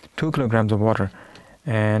with 2 kilograms of water.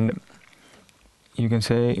 And you can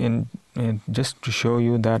say, in just to show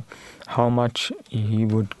you that how much he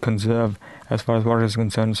would conserve as far as water is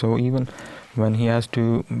concerned. So even when he has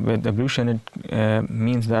to, with ablution, it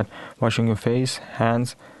means that washing your face,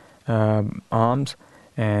 hands, arms,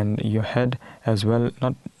 and your head as well,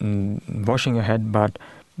 not washing your head, but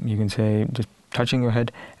you can say just touching your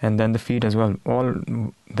head, and then the feet as well, all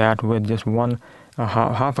that with just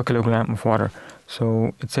 1/2 kilogram of water.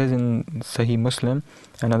 So it says in Sahih Muslim,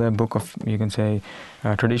 another book of, you can say,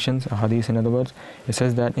 traditions, hadith in other words, it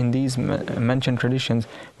says that in these mentioned traditions,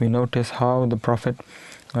 we notice how the Prophet,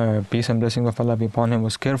 peace and blessings of Allah be upon him,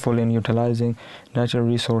 was careful in utilizing natural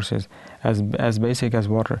resources as basic as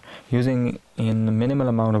water. Using in minimal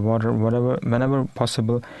amount of water, whenever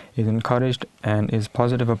possible, is encouraged and is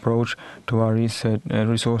positive approach to our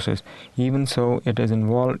resources. Even so, it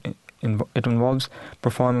involves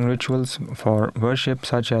performing rituals for worship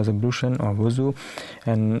such as ablution or wuzu,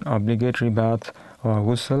 and obligatory bath or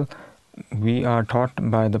ghusl. We are taught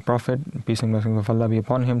by the Prophet, peace and blessings of Allah be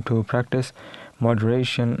upon him, to practice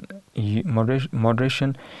moderation,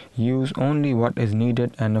 use only what is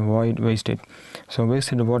needed and avoid wastage. So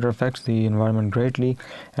wasted water affects the environment greatly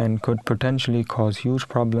and could potentially cause huge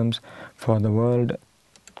problems for the world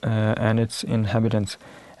and its inhabitants.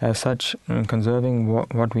 As such, conserving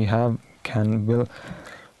what we have will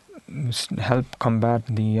help combat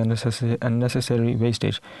the unnecessary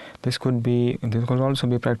wastage. This could also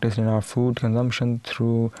be practiced in our food consumption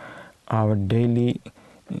through our daily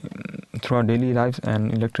lives,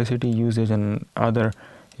 and electricity usage and other,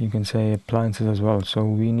 you can say, appliances as well. So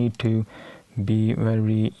we need to be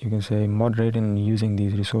very, you can say, moderate in using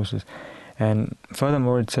these resources. And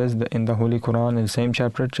furthermore, it says that in the Holy Quran, in the same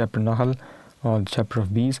chapter Nahl, or the chapter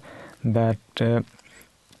of bees, that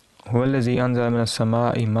هو الذي أنزل من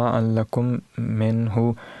السماء ماء لكم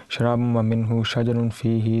منه شراب ومنه شجر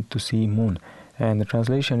فيه تسيمون. And the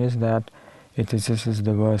translation is that this is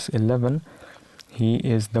the verse 11. He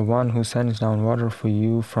is the one who sends down water for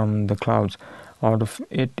you from the clouds. Out of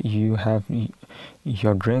it you have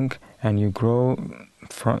your drink, and you grow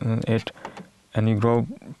from it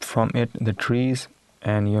the trees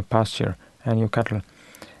and your pasture and your cattle.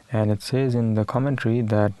 And it says in the commentary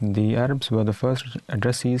that the Arabs were the first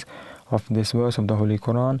addressees of this verse of the Holy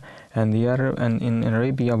Quran, and in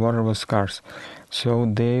Arabia water was scarce. So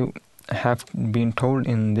they have been told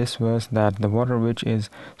in this verse that the water which is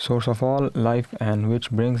source of all life and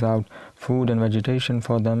which brings out food and vegetation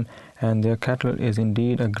for them and their cattle is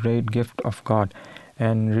indeed a great gift of God.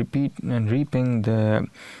 And repeating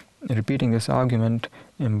this argument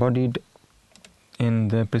embodied in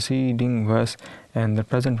the preceding verse and the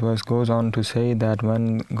present verse goes on to say that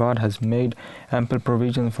when God has made ample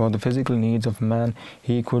provision for the physical needs of man,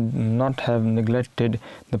 he could not have neglected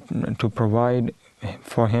to provide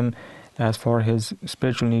for him as for his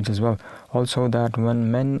spiritual needs as well. Also that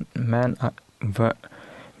when man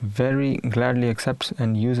very gladly accepts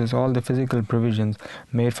and uses all the physical provisions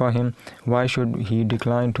made for him, why should he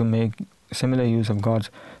decline to make similar use of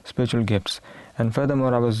God's spiritual gifts? And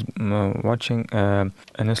furthermore, I was watching an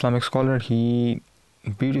Islamic scholar. He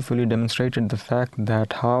beautifully demonstrated the fact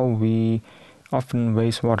that how we often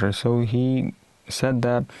waste water. So he said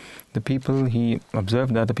that he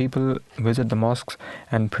observed that the people visit the mosques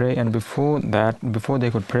and pray, and before they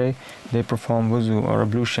could pray, they perform wuzu or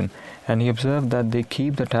ablution. And he observed that they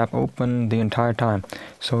keep the tap open the entire time.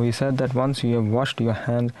 So he said that once you have washed your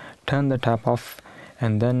hands, turn the tap off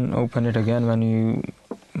and then open it again when you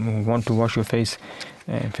want to wash your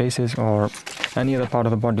faces or any other part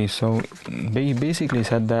of the body. So he basically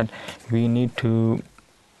said that we need to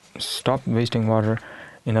stop wasting water,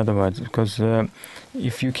 in other words, because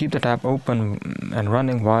if you keep the tap open and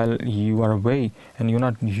running while you are away and you're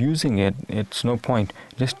not using it, it's no point.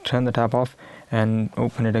 Just turn the tap off and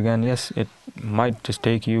open it again. Yes, it might just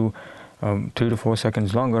take you 2 to 4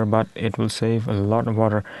 seconds longer, but it will save a lot of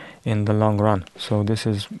water in the long run. So this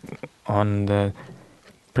is on the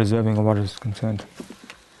preserving of water is concerned.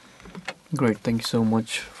 Great, thank you so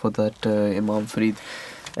much for that, Imam Farid.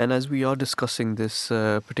 And as we are discussing this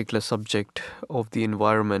particular subject of the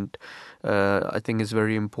environment, I think it's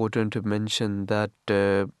very important to mention that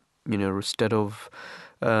instead of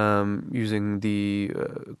using the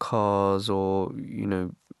cars or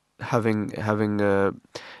having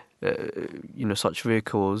such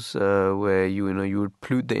vehicles where you would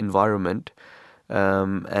pollute the environment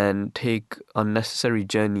and take unnecessary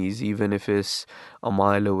journeys, even if it's a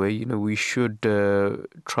mile away, we should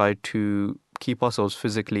try to keep ourselves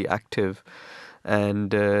physically active,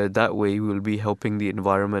 and that way we will be helping the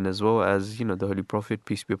environment as well. As the Holy Prophet,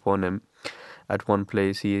 peace be upon him, at one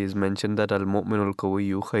place he is mentioned that al-mu'minul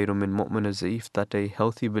qawiyyu khayrun min mu'min az-za'if, that a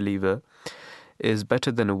healthy believer is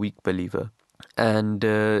better than a weak believer. And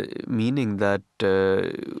meaning that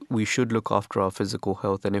we should look after our physical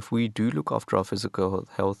health, and if we do look after our physical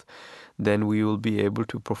health, then we will be able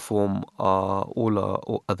to perform all our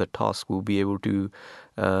other tasks. We'll be able to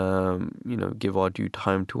give our due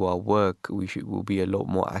time to our work. We'll be a lot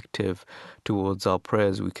more active towards our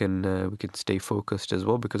prayers. We can stay focused as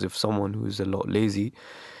well, because if someone who is a lot lazy,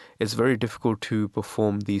 it's very difficult to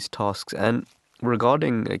perform these tasks. And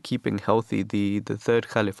regarding keeping healthy, the third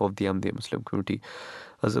Caliph of the Ahmadiyya Muslim community,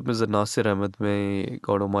 Hazrat Mirza Nasir Ahmad, may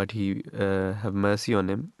God Almighty have mercy on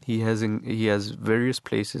him, he has various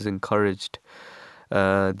places encouraged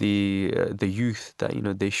the youth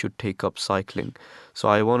that they should take up cycling. So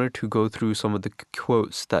I wanted to go through some of the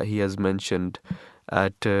quotes that he has mentioned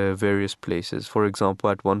at various places. For example,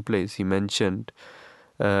 at one place he mentioned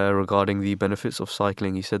regarding the benefits of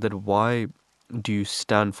cycling, he said that, why do you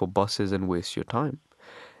stand for buses and waste your time?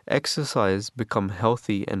 Exercise, become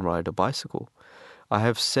healthy and ride a bicycle. I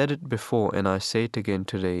have said it before and I say it again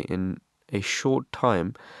today. In a short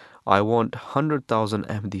time, I want 100,000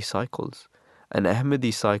 Ahmadi cycles. An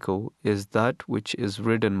Ahmadi cycle is that which is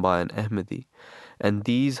ridden by an Ahmadi. And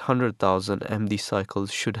these 100,000 Ahmadi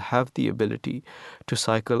cycles should have the ability to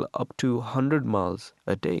cycle up to 100 miles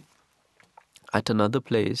a day. At another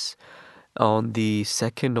place, on the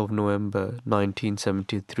 2nd of November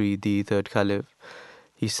 1973, the third Caliph,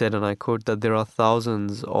 he said, and I quote, that there are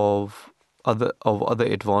thousands of other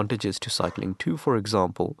advantages to cycling too. For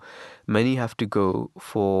example, many have to go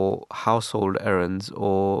for household errands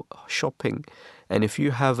or shopping, and if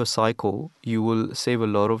you have a cycle, you will save a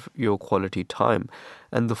lot of your quality time.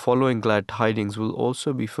 And the following glad tidings will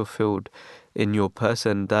also be fulfilled in your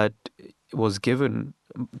person that was given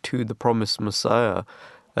to the promised Messiah,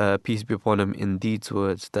 peace be upon him, in these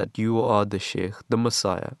words, that you are the Shaykh, the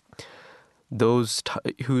Messiah, those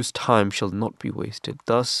whose time shall not be wasted.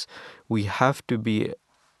 Thus, we have to be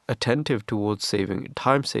attentive towards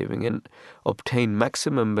time saving, and obtain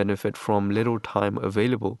maximum benefit from little time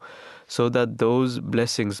available, so that those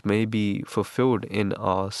blessings may be fulfilled in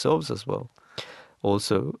ourselves as well.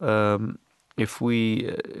 Also, if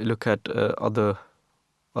we look at other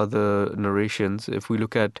narrations, if we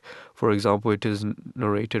look at, for example, it is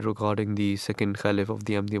narrated regarding the second Caliph of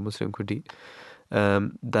the Ahmadiyya Muslim Qadi,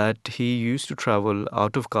 that he used to travel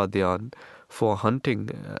out of Qadian for hunting,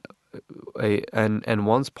 and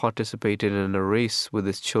once participated in a race with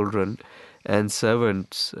his children and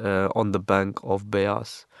servants on the bank of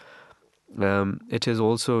Beas. It is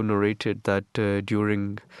also narrated that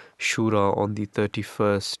during Shura on the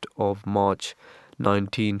 31st of March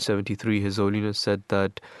 1973, His Holiness said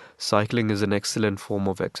that cycling is an excellent form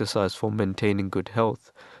of exercise for maintaining good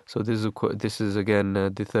health. So this is again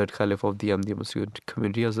the third Caliph of the Ahmadiyya Muslim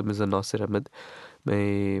community, Hazrat Mirza Nasir Ahmed,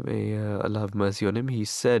 may Allah have mercy on him. He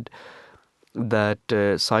said that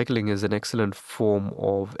cycling is an excellent form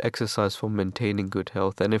of exercise for maintaining good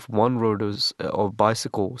health, and if one rode or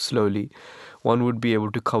bicycle slowly, one would be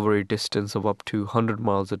able to cover a distance of up to 100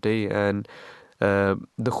 miles a day. And the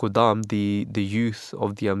Khudam, the youth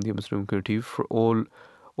of the Ahmadiyya Muslim community all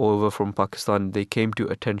over from Pakistan, they came to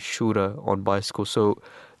attend Shura on bicycle. So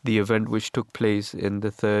the event, which took place in the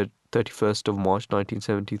 31st of March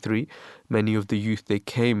 1973, many of the youth, they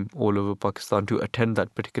came all over Pakistan to attend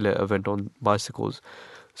that particular event on bicycles.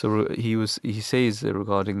 So he says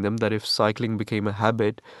regarding them that if cycling became a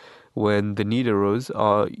habit, when the need arose,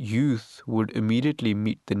 our youth would immediately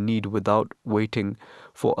meet the need without waiting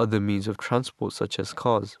for other means of transport such as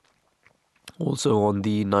cars. Also on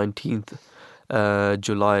the 19th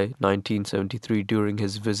July 1973, during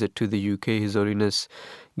his visit to the UK, His Holiness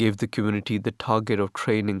gave the community the target of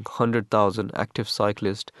training 100,000 active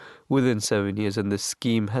cyclists within 7 years, and the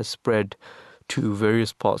scheme has spread to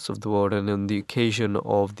various parts of the world. And on the occasion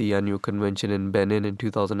of the annual convention in Benin in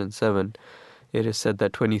 2007, it is said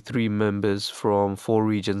that 23 members from 4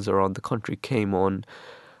 regions around the country came on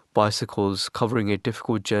bicycles, covering a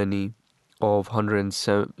difficult journey of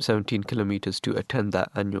 117 kilometers to attend that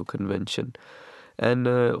annual convention. And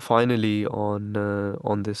finally,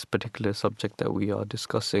 on this particular subject that we are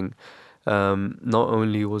discussing, not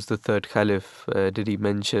only was the third Caliph, did he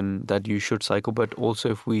mention that you should cycle, but also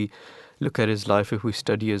if we look at his life, if we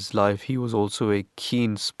study his life, he was also a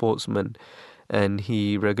keen sportsman, and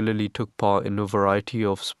he regularly took part in a variety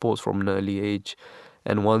of sports from an early age.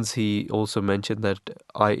 And once he also mentioned that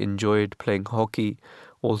I enjoyed playing hockey.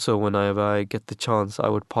 Also, whenever I get the chance, I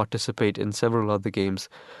would participate in several other games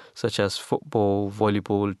such as football,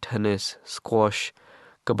 volleyball, tennis, squash,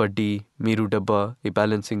 kabaddi, miru dabba, a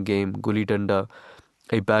balancing game, guli danda,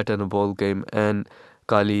 a bat and a ball game, and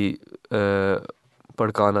kali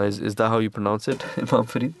padkana. Is that how you pronounce it, Imam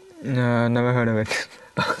Farid? No, never heard of it.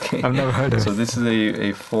 Okay. I've never heard of it. So this is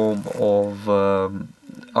a form of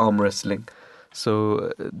arm wrestling.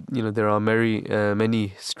 So, there are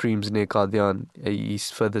many streams near Qadian. He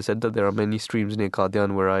further said that there are many streams near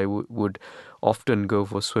Qadian where I would often go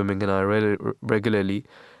for swimming, and I regularly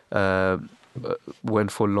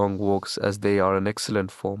went for long walks, as they are an excellent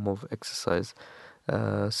form of exercise.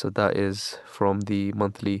 So that is from the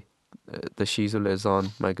monthly the Shizul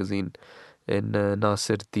Azan magazine in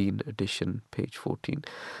Nasir Deen edition, page 14.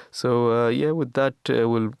 So with that,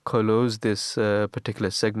 we'll close this particular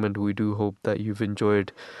segment. We do hope that you've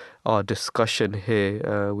enjoyed our discussion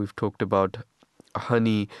here. We've talked about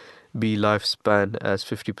honey bee lifespan as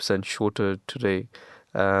 50% shorter today,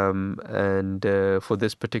 and for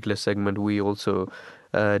this particular segment, we also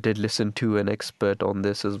did listen to an expert on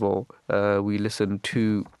this as well. We listened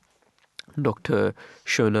to Dr.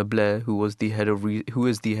 Shona Blair, who is the head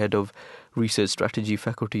of Research Strategy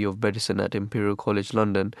Faculty of Medicine at Imperial College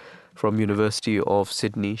London from University of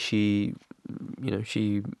Sydney. She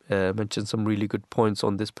mentioned some really good points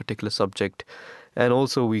on this particular subject, and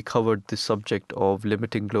also we covered the subject of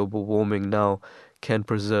limiting global warming now can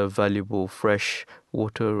preserve valuable fresh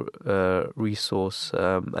water resource,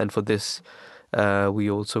 and for this we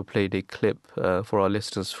also played a clip for our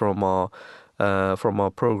listeners from our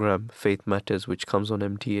program Faith Matters, which comes on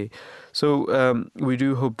MTA. So we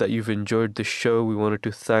do hope that you've enjoyed the show. We wanted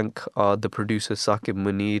to thank the producer Saqib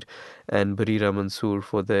Munir and Barira Mansoor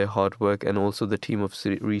for their hard work, and also the team of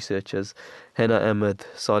researchers Hena Ahmed,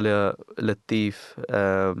 Saleh Latif,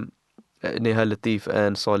 Neha Latif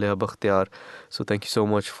and Saliha Bakhtiar. So thank you so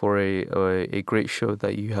much for a great show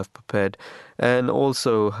that you have prepared. And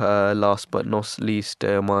also, last but not least,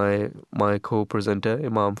 my co-presenter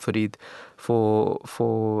Imam Fareed for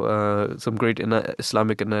some great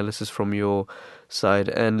Islamic analysis from your side.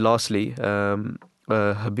 And lastly,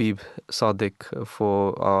 Habib Sadiq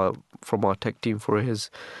from our tech team for his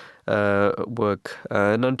work.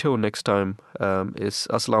 And until next time, is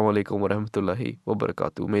Assalamu alaikum wa rahmatullahi wa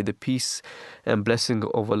barakatuh. May the peace and blessing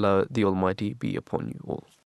of Allah the Almighty be upon you all.